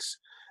snacks,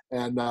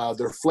 and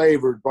they're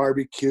flavored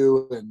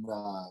barbecue and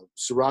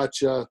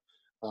sriracha.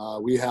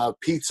 We have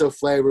pizza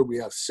flavor. We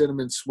have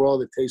cinnamon swirl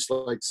that tastes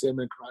like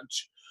cinnamon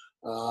crunch.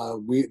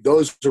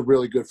 Those are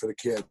really good for the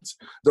kids.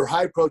 They're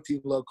high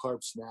protein, low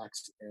carb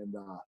snacks, and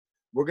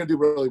we're going to do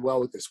really well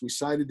with this. We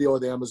signed a deal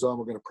with Amazon.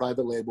 We're going to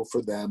private label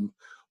for them.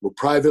 We're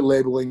private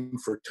labeling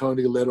for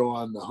Tony Little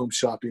on the Home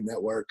Shopping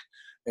Network.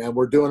 And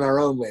we're doing our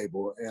own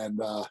label. And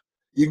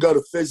you can go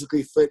to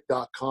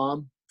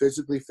physicallyfit.com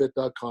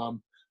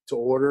to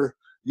order.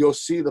 You'll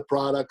see the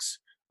products.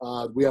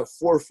 We have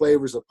 4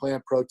 flavors of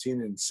plant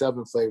protein and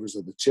 7 flavors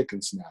of the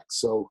chicken snacks.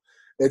 So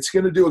it's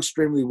going to do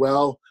extremely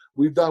well.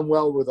 We've done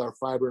well with our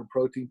fiber and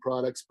protein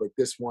products, but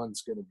this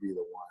one's going to be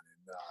the one.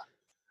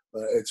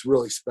 And it's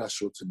really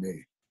special to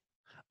me.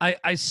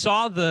 I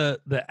saw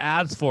the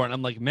ads for it, and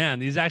I'm like, man,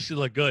 these actually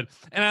look good.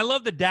 And I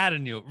love the dad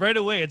in you. Right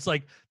away, it's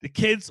like the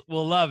kids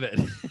will love it.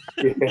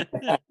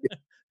 Yeah.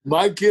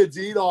 My kids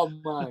eat all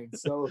mine,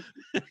 so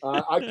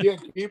I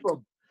can't keep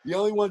them. The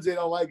only ones they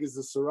don't like is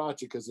the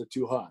sriracha because they're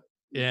too hot.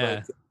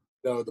 Yeah.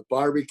 But, the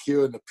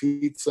barbecue and the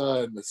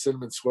pizza and the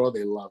cinnamon swirl,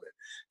 they love it.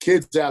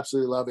 Kids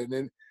absolutely love it.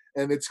 And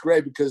it's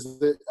great because,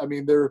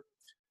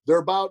 they're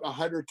about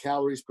 100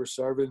 calories per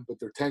serving,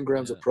 but they're 10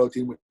 grams of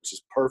protein, which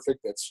is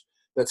perfect.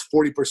 That's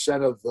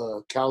 40% of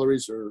the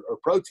calories are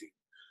protein.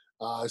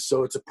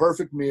 So it's a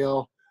perfect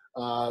meal.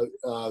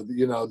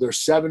 There's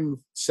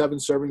seven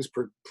servings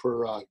per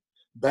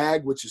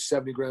bag, which is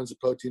 70 grams of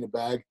protein a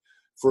bag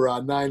for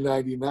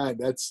 $9.99.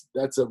 That's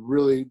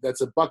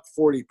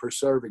 $1.40 per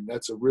serving.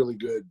 That's a really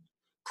good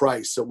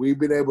price. So we've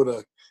been able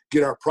to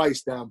get our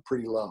price down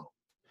pretty low.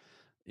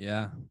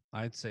 Yeah,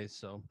 I'd say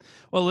so.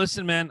 Well,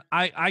 listen, man,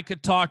 I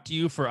could talk to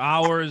you for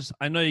hours.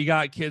 I know you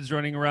got kids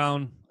running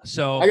around.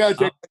 So I gotta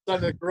take my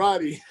son to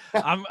karate.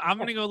 I'm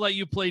gonna go let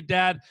you play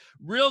dad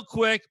real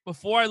quick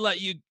before I let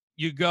you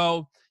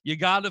go. You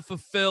gotta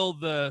fulfill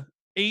the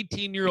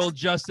 18-year-old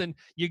Justin.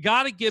 You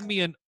gotta give me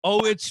an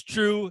 "Oh, it's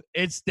true,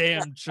 it's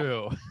damn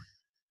true."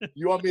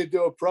 You want me to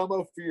do a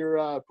promo for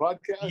your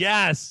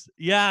podcast?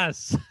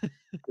 Yes.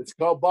 It's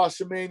called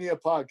Boshamania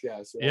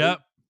Podcast. Right? Yep.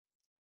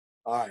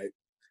 All right.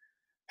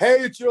 Hey,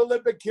 it's your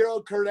Olympic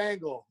hero Kurt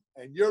Angle,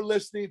 and you're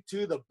listening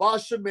to the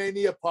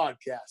Boshamania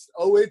Podcast.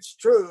 Oh, it's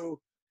true.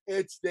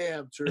 It's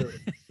damn true.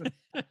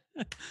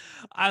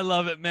 I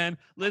love it, man.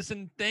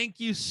 Listen, thank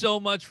you so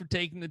much for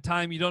taking the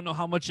time. You don't know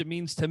how much it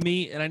means to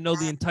me, and I know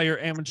the entire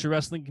amateur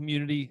wrestling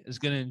community is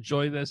going to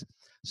enjoy this.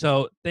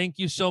 So thank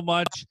you so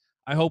much.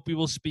 I hope we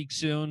will speak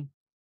soon.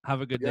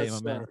 Have a good day,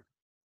 my man.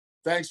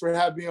 Thanks for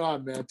having me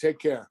on, man. Take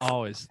care.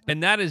 Always.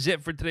 And that is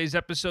it for today's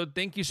episode.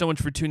 Thank you so much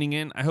for tuning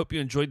in. I hope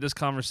you enjoyed this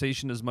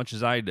conversation as much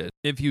as I did.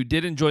 If you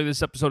did enjoy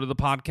this episode of the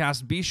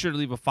podcast, be sure to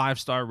leave a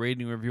 5-star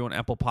rating review on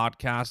Apple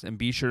Podcasts, and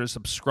be sure to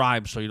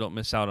subscribe so you don't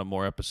miss out on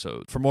more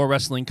episodes. For more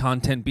wrestling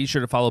content, be sure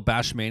to follow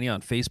Bashmania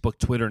on Facebook,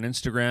 Twitter, and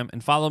Instagram.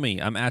 And follow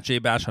me. I'm at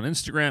JBash on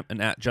Instagram and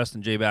at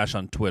JustinJBash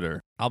on Twitter.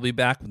 I'll be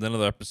back with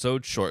another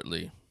episode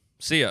shortly.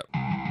 See ya.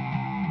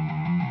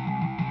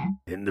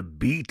 And the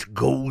beat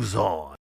goes on.